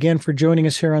thank you again for joining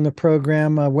us here on the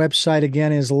program. Website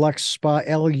again is LuxSpa,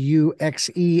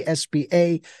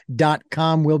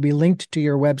 LuxESPA.com. Will be linked to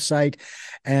your website.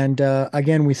 And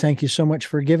again, we thank you so much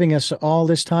for giving us all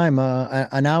this time,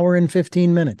 an hour and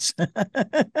 15 minutes.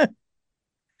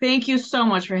 Thank you so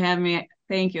much for having me.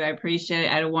 Thank you. I appreciate it.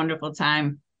 I had a wonderful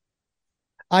time.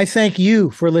 I thank you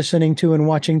for listening to and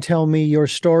watching Tell Me Your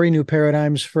Story, New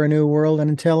Paradigms for a New World. And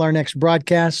until our next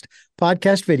broadcast,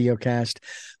 podcast, videocast,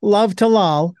 love to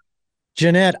Lal.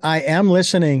 Jeanette, I am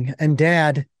listening. And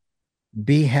Dad,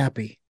 be happy.